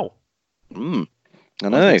 Wow. I wasn't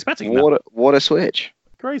know. expecting that. What a switch.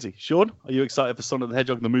 Crazy. Sean, are you excited for Sonic the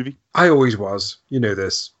Hedgehog the movie? I always was. You know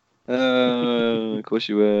this. Of course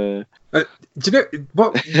you were. Do you know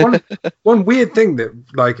what? One weird thing that,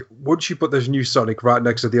 like, once you put this new Sonic right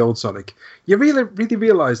next to the old Sonic, you really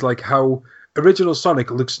realize like how original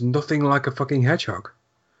Sonic looks nothing like a fucking hedgehog.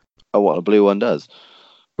 Oh, what, the blue one does?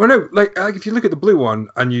 Well, no, like if you look at the blue one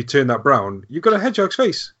and you turn that brown, you've got a hedgehog's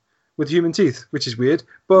face with human teeth, which is weird,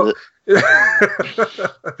 but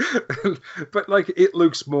but like it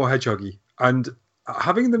looks more hedgehoggy. And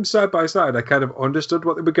having them side by side, I kind of understood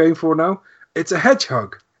what they were going for now. It's a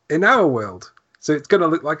hedgehog in our world, so it's going to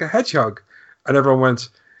look like a hedgehog. And everyone went,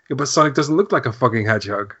 yeah, but Sonic doesn't look like a fucking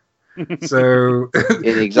hedgehog. So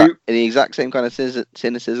in the exact same kind of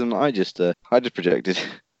cynicism that I just projected.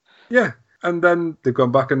 Yeah, and then they've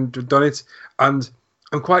gone back and done it, and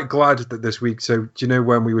I'm quite glad that this week. So do you know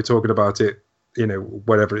when we were talking about it? You know,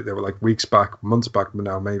 whatever they were like weeks back, months back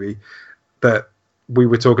now, maybe that we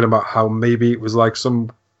were talking about how maybe it was like some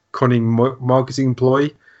cunning marketing ploy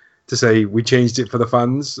to say we changed it for the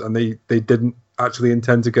fans, and they didn't actually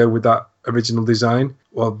intend to go with that original design.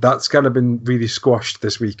 Well, that's kind of been really squashed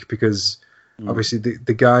this week because obviously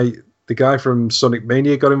the guy from Sonic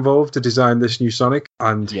Mania got involved to design this new Sonic,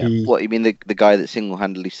 and he... What, you mean the guy that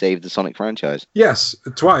single-handedly saved the Sonic franchise? Yes,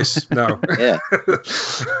 twice now. Yeah.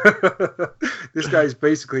 This guy's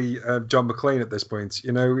basically John McClane at this point.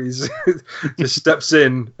 You know, he's just steps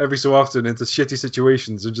in every so often into shitty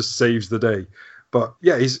situations and just saves the day. But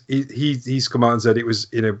yeah, he's come out and said it was,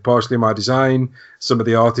 you know, partially my design. Some of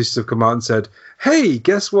the artists have come out and said, hey,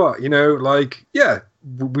 guess what? You know, like, yeah,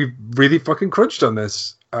 we've really fucking crunched on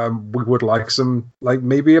this. We would like some, like,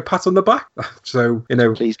 maybe a pat on the back. So, you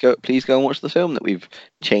know, please go and watch the film that we've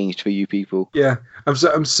changed for you people. Yeah,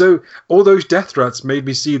 I'm so all those death threats made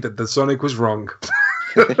me see that the Sonic was wrong.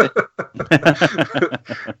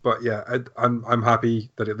 But yeah, I'm happy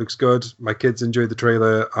that it looks good. My kids enjoyed the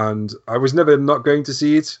trailer, and I was never not going to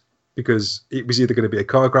see it because it was either going to be a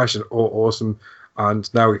car crash or awesome,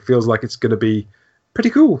 and now it feels like it's going to be pretty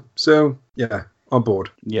cool. So yeah, on board.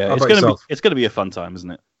 Yeah, it's gonna be a fun time,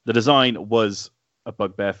 isn't it? The design was a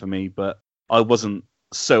bugbear for me, but I wasn't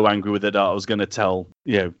so angry with it that I was going to tell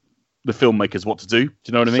the filmmakers what to do. Do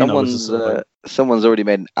you know what I mean? Someone's already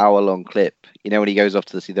made an hour-long clip. You know when he goes off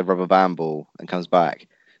to see the rubber band ball and comes back,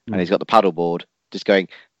 and he's got the paddleboard just going.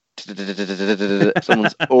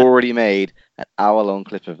 Someone's already made an hour-long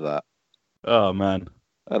clip of that. Oh man,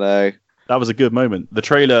 I know. That was a good moment. The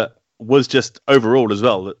trailer was just overall as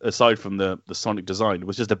well, aside from the Sonic design,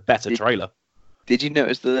 was just a better trailer. Did you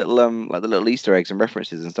notice the little like the little Easter eggs and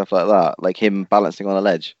references and stuff like that, like him balancing on a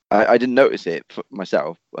ledge? I didn't notice it for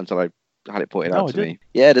myself until I had it pointed out to me.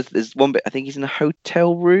 Yeah, there's one bit. I think he's in a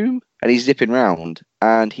hotel room and he's zipping round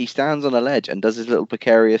and he stands on a ledge and does his little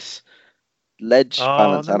precarious ledge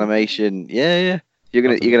balance animation. Yeah.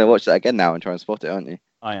 You're gonna watch that again now and try and spot it, aren't you?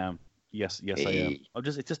 I am. Yes, I am.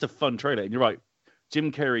 It's just a fun trailer, and you're right.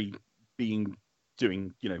 Jim Carrey doing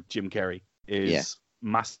Jim Carrey is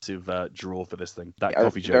massive draw for this thing. That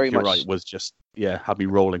coffee joke, you're right, was just had me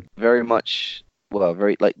rolling. Very much,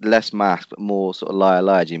 very like less mask, but more sort of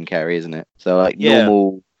liar Jim Carrey, isn't it? So like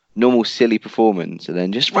normal silly performance, and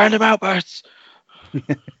then just random outbursts.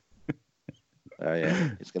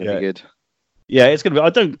 It's gonna be good. Yeah, it's gonna be.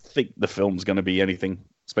 I don't think the film's gonna be anything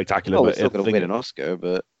spectacular. Oh, it's not gonna win an Oscar,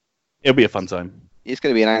 but it'll be a fun time. It's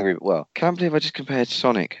going to be an Angry... Well, can't believe I just compared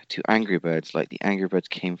Sonic to Angry Birds, like the Angry Birds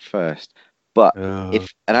came first. But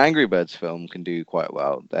if an Angry Birds film can do quite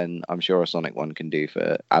well, then I'm sure a Sonic one can do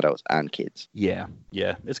for adults and kids. Yeah.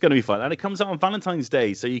 It's going to be fun. And it comes out on Valentine's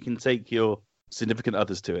Day, so you can take your significant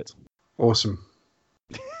others to it. Awesome.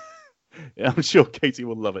 Yeah, I'm sure Katie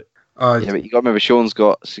will love it. But you got to remember, Sean's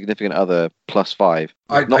got significant other +5.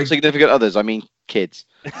 Not significant others, I mean kids.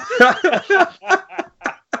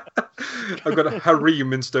 I've got a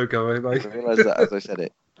harem in Stoke. I realised that as I said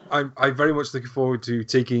it. I'm very much looking forward to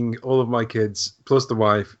taking all of my kids plus the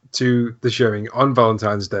wife to the showing on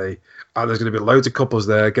Valentine's Day, and there's going to be loads of couples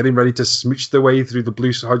there getting ready to smooch their way through the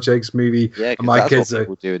Blue Hodge Eggs movie. Yeah, because that's kids what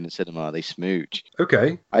people do in the cinema. They smooch.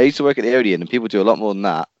 Okay. I used to work at the Odeon, and people do a lot more than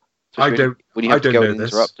that. When you have to go and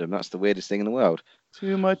interrupt them, that's the weirdest thing in the world.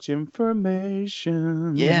 Too much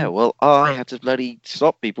information. Yeah, well, I had to bloody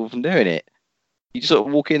stop people from doing it. You just sort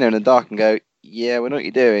of walk in there in the dark and go, yeah, we know what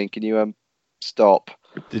you're doing. Can you stop?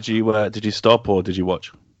 Did you stop or did you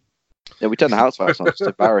watch? Yeah, we turned the house lights on just to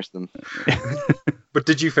embarrass them. But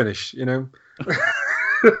did you finish? You know.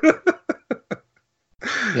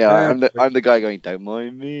 Yeah, I'm the guy going, don't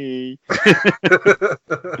mind me.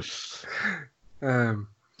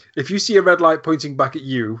 If you see a red light pointing back at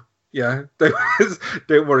you, yeah,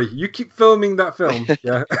 don't worry. You keep filming that film.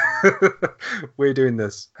 Yeah, we're doing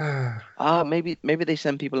this. Maybe they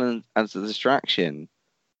send people in as a distraction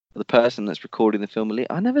for the person that's recording the film.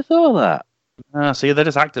 I never thought of that. See, they're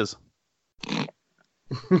just actors.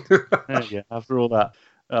 Yeah, after all that.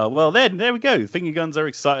 Well, then, there we go. Finger Guns are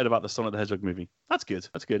excited about the Sonic the Hedgehog movie. That's good.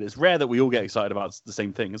 That's good. It's rare that we all get excited about the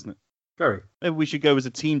same thing, isn't it? Very. Maybe we should go as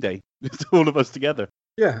a team day. All of us together.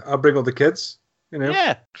 Yeah, I'll bring all the kids. You know.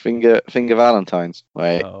 Yeah. Finger Valentine's.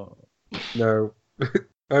 Wait. Oh. No.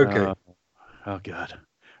 Okay. Oh, God.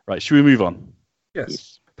 Right, should we move on?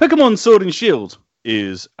 Yes. Pokemon Sword and Shield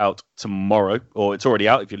is out tomorrow, or it's already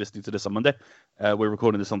out if you're listening to this on Monday. We're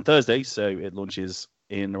recording this on Thursday, so it launches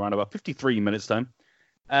in around about 53 minutes' time.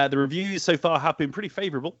 The reviews so far have been pretty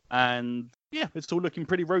favourable, and yeah, it's all looking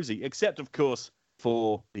pretty rosy, except, of course,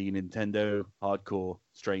 for the Nintendo hardcore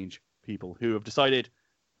strange people who have decided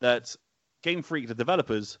that Game Freak, the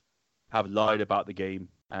developers, have lied about the game.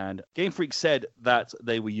 And Game Freak said that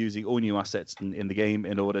they were using all new assets in the game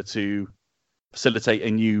in order to facilitate a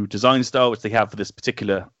new design style, which they have for this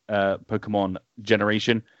particular Pokemon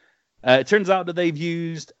generation. It turns out that they've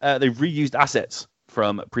reused assets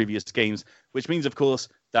from previous games, which means, of course,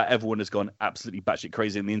 that everyone has gone absolutely batshit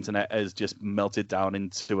crazy, and the internet has just melted down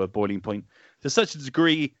into a boiling point to such a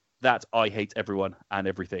degree that I hate everyone and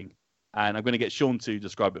everything. And I'm going to get Sean to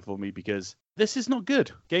describe it for me because this is not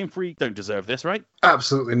good. Game Freak don't deserve this, right?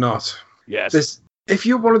 Absolutely not. Yes. If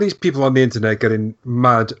you're one of these people on the internet getting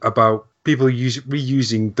mad about people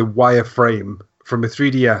reusing the wireframe from a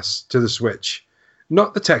 3DS to the Switch,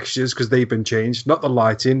 not the textures because they've been changed, not the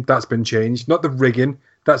lighting, that's been changed, not the rigging,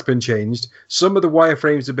 that's been changed. Some of the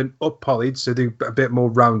wireframes have been up-polyed, so they're a bit more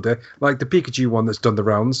rounder, like the Pikachu one that's done the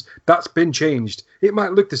rounds. That's been changed. It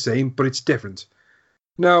might look the same, but it's different.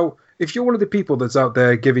 Now, if you're one of the people that's out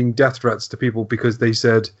there giving death threats to people because they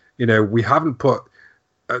said, you know, we haven't put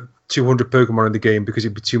 200 Pokemon in the game because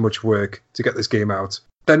it'd be too much work to get this game out,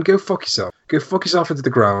 then go fuck yourself. Go fuck yourself into the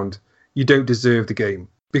ground. You don't deserve the game.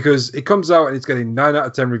 Because it comes out and it's getting 9 out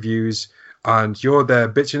of 10 reviews, and you're there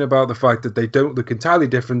bitching about the fact that they don't look entirely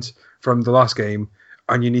different from the last game,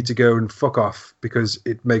 and you need to go and fuck off because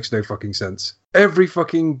it makes no fucking sense. Every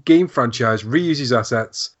fucking game franchise reuses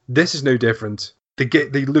assets. This is no different.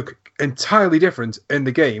 They look entirely different in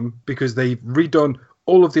the game because they've redone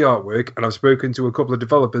all of the artwork, and I've spoken to a couple of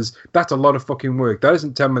developers. That's a lot of fucking work. That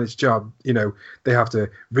isn't 10 minutes job. You know, they have to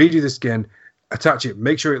redo the skin, attach it,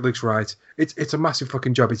 make sure it looks right. It's a massive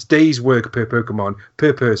fucking job. It's days work per Pokemon,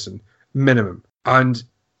 per person, minimum. And,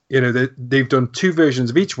 you know, they've done 2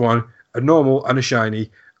 versions of each one, a normal and a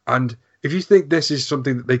shiny. And if you think this is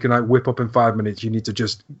something that they can like whip up in 5 minutes, you need to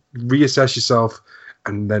just reassess yourself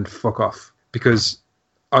and then fuck off. Because,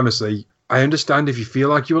 honestly, I understand if you feel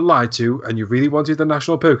like you were lied to and you really wanted the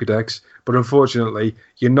National Pokedex, but unfortunately,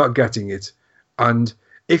 you're not getting it. And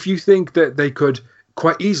if you think that they could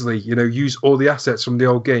quite easily, you know, use all the assets from the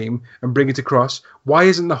old game and bring it across, why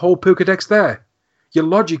isn't the whole Pokedex there? Your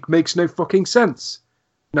logic makes no fucking sense.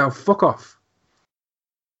 Now, fuck off.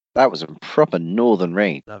 That was a proper northern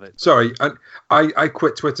rain. Love it. Sorry, I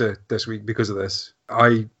quit Twitter this week because of this.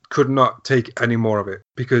 I could not take any more of it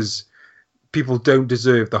because people don't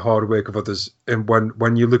deserve the hard work of others. And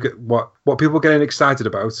when you look at what people were getting excited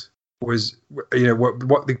about was, you know,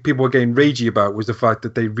 what the people were getting ragey about was the fact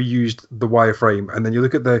that they reused the wireframe, and then you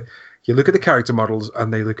look at the character models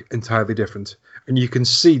and they look entirely different, and you can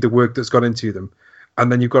see the work that's gone into them.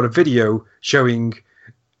 And then you've got a video showing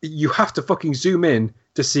you have to fucking zoom in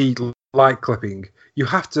to see light clipping. You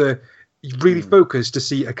have to really focus to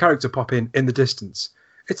see a character pop in the distance.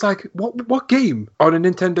 It's like, what game on a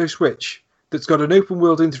Nintendo Switch that's got an open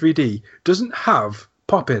world in 3D doesn't have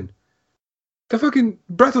pop-in? The fucking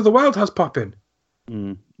Breath of the Wild has pop-in.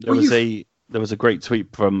 There was a great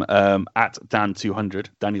tweet from at Dan200,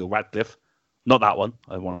 Daniel Radcliffe. Not that one,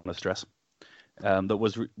 I want to stress. That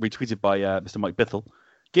was retweeted by Mr. Mike Bithell.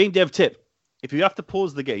 Game dev tip. If you have to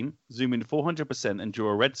pause the game, zoom in 400% and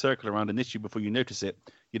draw a red circle around an issue before you notice it,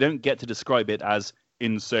 you don't get to describe it as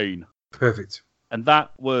insane. Perfect. And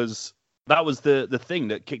that was the thing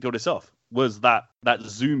that kicked all this off, was that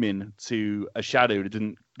zoom in to a shadow that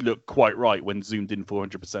didn't look quite right when zoomed in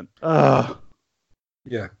 400%.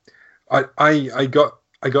 Yeah. I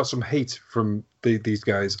got some hate from these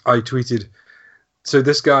guys. I tweeted, so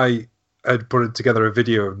this guy had put together a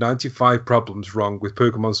video of 95 problems wrong with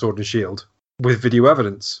Pokemon Sword and Shield with video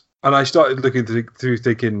evidence. And I started looking through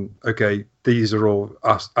thinking, okay, these are all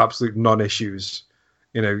absolute non-issues.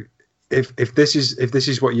 You know, if this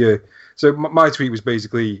is what you're... So my tweet was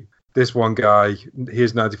basically, this one guy,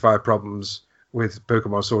 here's 95 problems with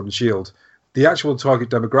Pokemon Sword and Shield. The actual target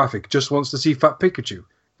demographic just wants to see Fat Pikachu.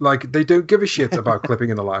 Like, they don't give a shit about clipping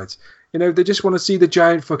in the lights. You know, they just want to see the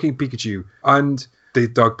giant fucking Pikachu. And they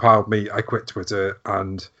dogpiled me. I quit Twitter,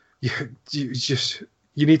 and you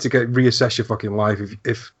need to reassess your fucking life.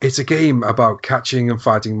 If it's a game about catching and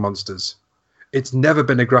fighting monsters, it's never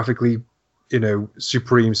been a graphically,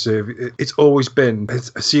 supreme series. It's always been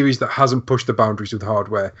a series that hasn't pushed the boundaries with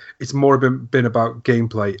hardware. It's more been about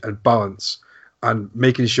gameplay and balance and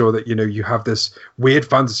making sure that, you have this weird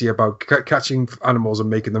fantasy about catching animals and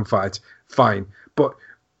making them fight. Fine. But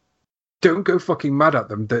don't go fucking mad at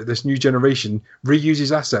them. This new generation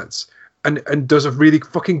reuses assets and does a really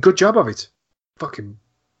fucking good job of it. Fucking...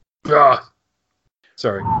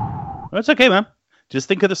 Sorry. That's okay, man. Just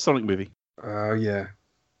think of the Sonic movie. Oh, yeah.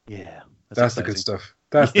 Yeah. That's the good stuff.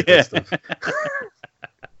 That's the good stuff.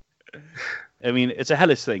 I mean, it's a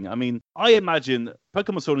hellish thing. I mean, I imagine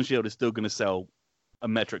Pokemon Sword and Shield is still going to sell a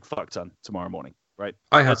metric fuck ton tomorrow morning, right?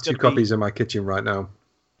 I have 2 copies in my kitchen right now.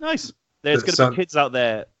 Nice. There's going to be kids out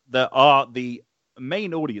there that are the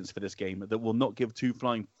main audience for this game that will not give 2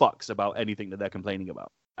 flying fucks about anything that they're complaining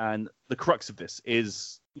about. And the crux of this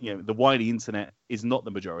is, the wider internet is not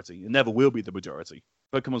the majority. It never will be the majority.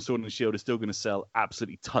 Pokemon Sword and Shield is still going to sell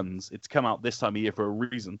absolutely tons. It's come out this time of year for a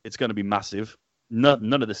reason. It's going to be massive.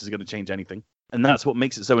 None of this is going to change anything. And that's what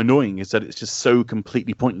makes it so annoying, is that it's just so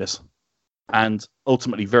completely pointless and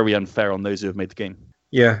ultimately very unfair on those who have made the game.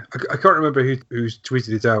 Yeah, I can't remember who's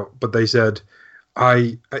tweeted it out, but they said,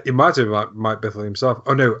 it might have been Mike Bithell himself.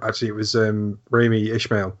 Oh, no, actually, it was Rami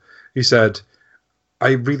Ishmael, who said,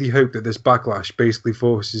 I really hope that this backlash basically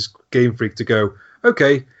forces Game Freak to go,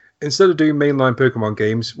 okay, instead of doing mainline Pokemon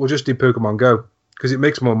games, we'll just do Pokemon Go, because it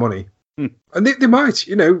makes more money. And they might,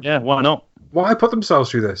 Yeah, why not? Why put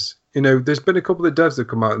themselves through this? There's been a couple of devs that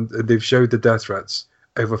come out and they've showed the death threats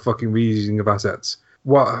over fucking reusing of assets.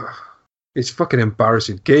 What? It's fucking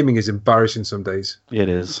embarrassing. Gaming is embarrassing some days. It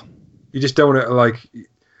is. You just don't want to,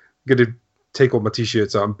 gonna take all my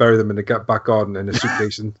t-shirts out and bury them in the back garden in a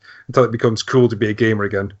suitcase until it becomes cool to be a gamer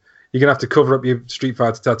again. You're going to have to cover up your Street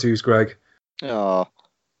Fighter tattoos, Greg. Oh.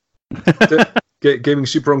 Gaming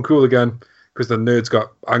super uncool again because the nerds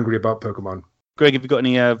got angry about Pokemon. Greg, have you got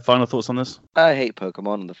any final thoughts on this? I hate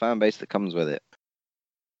Pokemon and the fan base that comes with it.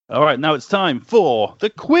 All right, now it's time for the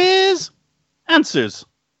quiz answers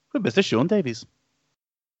with Mr. Sean Davies.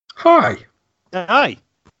 Hi. Hi.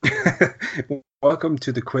 Welcome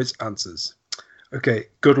to the quiz answers. Okay,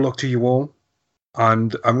 good luck to you all.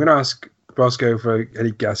 And I'm going to ask Roscoe for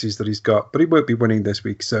any guesses that he's got, but he won't be winning this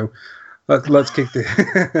week. So let's kick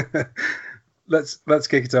let's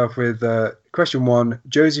kick it off with question 1: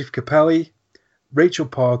 Joseph Capelli, Rachel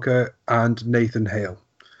Parker, and Nathan Hale.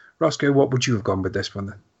 Roscoe, what would you have gone with this one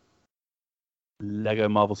then? Lego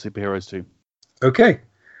Marvel Superheroes 2. Okay.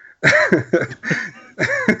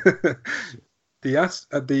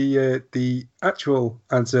 The actual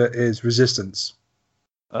answer is Resistance.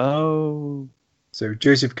 Oh. So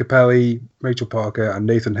Joseph Capelli, Rachel Parker, and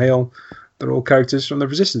Nathan Hale, they're all characters from the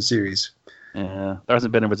Resistance series. Yeah, there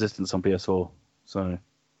hasn't been a Resistance on PS4, so...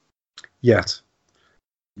 Yet.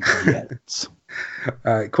 Yet.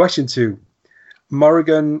 Question 2.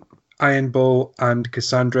 Morrigan, Iron Bull, and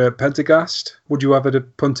Cassandra Pentagast. Would you ever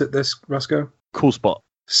punt at this, Roscoe? Cool spot.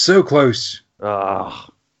 So close. Ah.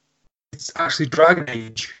 It's actually Dragon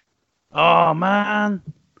Age. Oh, man.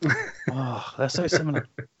 Oh, they're so similar.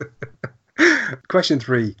 Question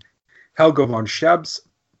 3. Helga von Schabs,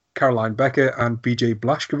 Caroline Becker, and BJ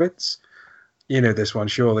Blazkowicz. You know this one,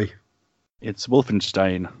 surely. It's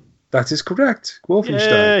Wolfenstein. That is correct.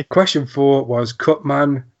 Wolfenstein. Yay. Question 4 was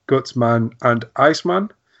Cutman, Gutsman, and Iceman.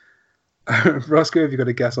 Roscoe, have you got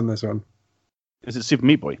a guess on this one? Is it Super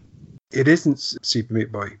Meat Boy? It isn't Super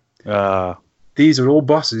Meat Boy. Ah. These are all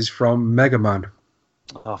bosses from Mega Man.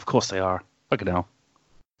 Oh, of course they are. Fucking hell.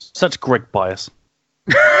 Such Greg bias.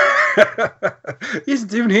 He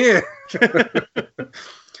isn't even here.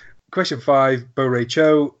 Question 5. Bo-Ray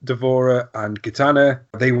Cho, Devora, and Kitana.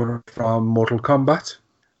 They were from Mortal Kombat.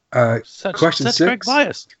 Question 6. Greg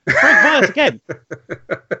bias. Greg bias again.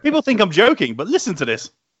 People think I'm joking, but listen to this.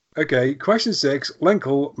 Okay, question 6.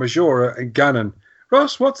 Lenkel, Majora, and Ganon.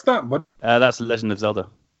 Ross, what's that one? That's Legend of Zelda.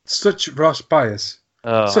 Such Ross bias.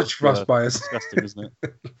 Oh, Such Ross God. bias. Disgusting, isn't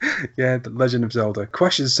it? Yeah, The Legend of Zelda.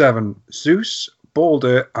 Question 7. Zeus,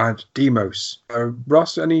 Balder, and Demos.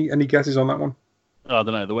 Ross, any guesses on that one? I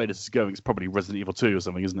don't know. The way this is going, it's probably Resident Evil 2 or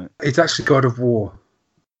something, isn't it? It's actually God of War.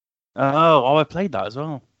 Oh, I played that as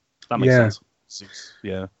well. That makes sense.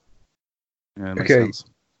 Yeah. Makes sense.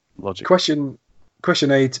 Logic. Question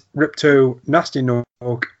 8. Ripto, Nasty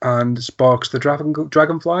Nork, and Sparks the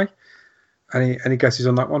Dragonfly. Any guesses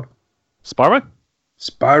on that one? Spyro?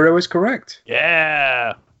 Spyro is correct.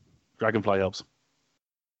 Yeah. Dragonfly helps.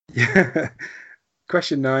 Yeah.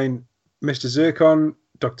 Question 9. Mr. Zircon,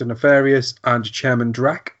 Dr. Nefarious, and Chairman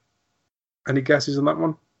Drac. Any guesses on that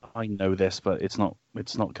one? I know this, but it's not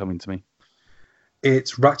coming to me.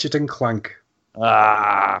 It's Ratchet and Clank.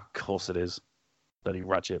 Of course it is. Bloody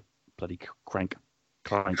Ratchet. Bloody Clank.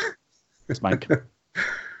 Smank.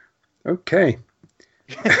 Okay.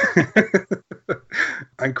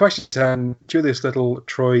 And question 10. Julius Little,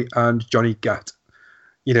 Troy, and Johnny Gat.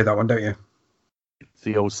 You know that one, don't you? It's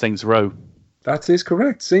the old Saints Row. That is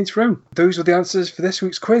correct. Saints Row. Those were the answers for this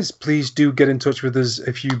week's quiz. Please do get in touch with us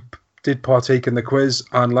if you did partake in the quiz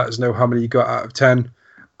and let us know how many you got out of 10.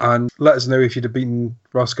 And let us know if you'd have beaten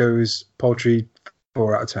Roscoe's paltry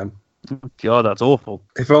 4 out of 10. God, that's awful.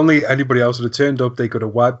 If only anybody else would have turned up, they could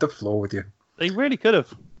have wiped the floor with you. They really could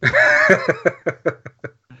have.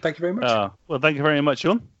 Thank you very much. Well, thank you very much,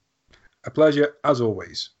 Sean. A pleasure, as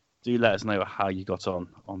always. Do let us know how you got on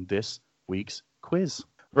this week's quiz.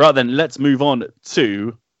 Right then, let's move on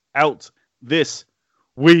to Out This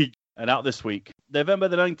Week. And out this week, November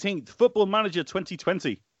the 19th, Football Manager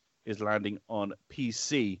 2020 is landing on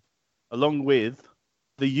PC, along with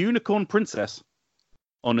the Unicorn Princess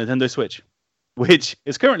on Nintendo Switch, which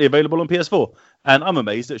is currently available on PS4. And I'm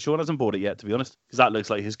amazed that Sean hasn't bought it yet, to be honest, because that looks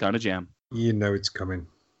like his kind of jam. You know it's coming.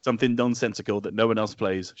 Something nonsensical that no one else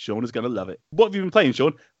plays. Sean is going to love it. What have you been playing,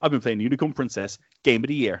 Sean? I've been playing Unicorn Princess, Game of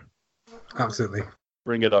the Year. Absolutely.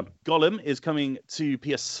 Bring it on. Gollum is coming to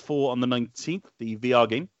PS4 on the 19th, the VR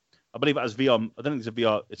game. I believe it has VR. I don't think it's a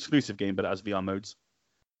VR exclusive game, but it has VR modes.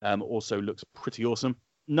 Also looks pretty awesome.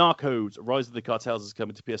 Narcos, Rise of the Cartels is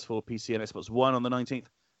coming to PS4, PC, and Xbox One on the 19th.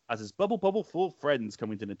 As is Bubble Bobble for Friends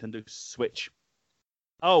coming to Nintendo Switch.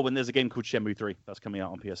 Oh, and there's a game called Shenmue 3 that's coming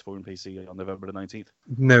out on PS4 and PC on November the 19th.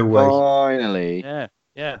 No way. Finally.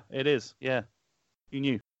 Yeah, it is. Yeah. You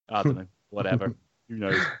knew. I don't know. Whatever. Who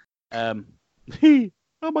knows?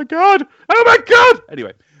 Oh my god!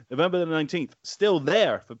 Anyway, November the 19th, still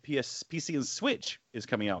there for PC and Switch is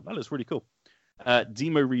coming out. That looks really cool.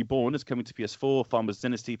 Demo Reborn is coming to PS4, Farmer's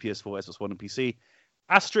Dynasty, PS4, Xbox One, and PC.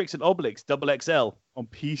 Asterix and Obelix XXL on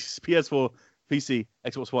PS4, PC,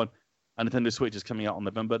 Xbox One, and Nintendo Switch is coming out on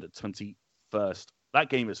November the 21st. That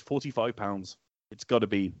game is £45. It's got to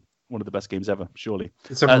be one of the best games ever, surely.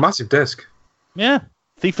 It's a massive disc. Yeah.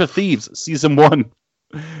 Thief of Thieves Season 1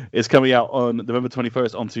 is coming out on November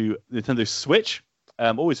 21st onto Nintendo Switch.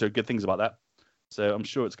 Always heard good things about that. So I'm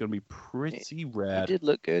sure it's going to be pretty rad. It did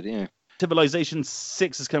look good, yeah. Civilization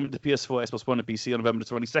 6 is coming to PS4, Xbox One, and PC on November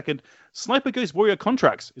 22nd. Sniper Ghost Warrior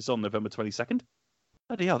Contracts is on November 22nd.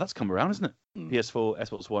 Bloody hell, that's come around, isn't it? PS4,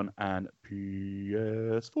 Xbox One, and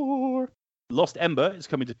PS4. Lost Ember is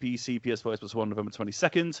coming to PC, PS4, Xbox One, November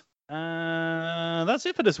 22nd. And that's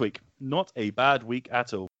it for this week. Not a bad week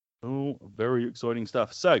at all. Oh, very exciting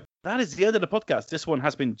stuff. So that is the end of the podcast. This one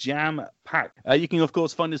has been jam-packed. You can, of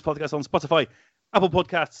course, find this podcast on Spotify, Apple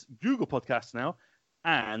Podcasts, Google Podcasts now,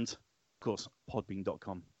 and, of course,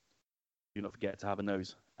 podbean.com. Do not forget to have a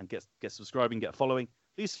nose and get subscribing, get following.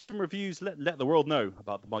 Leave some reviews. Let the world know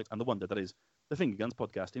about the might and the wonder that is the Finger Guns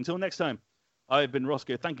podcast. Until next time, I've been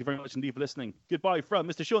Roscoe. Thank you very much indeed for listening. Goodbye from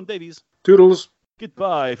Mr. Sean Davies. Toodles.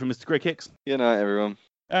 Goodbye from Mr. Greg Hicks. Good night, everyone.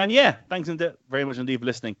 And yeah, thanks very much indeed for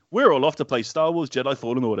listening. We're all off to play Star Wars Jedi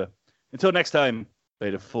Fallen Order. Until next time, may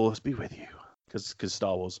the Force be with you. Because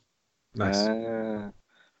Star Wars. Nice.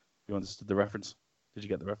 You understood the reference? Did you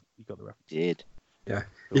get the reference? You got the reference? Did. Yeah.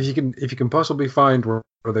 Cool. If you can possibly find one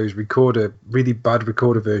of those really bad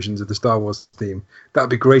recorder versions of the Star Wars theme, that'd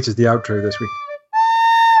be great as the outro this week.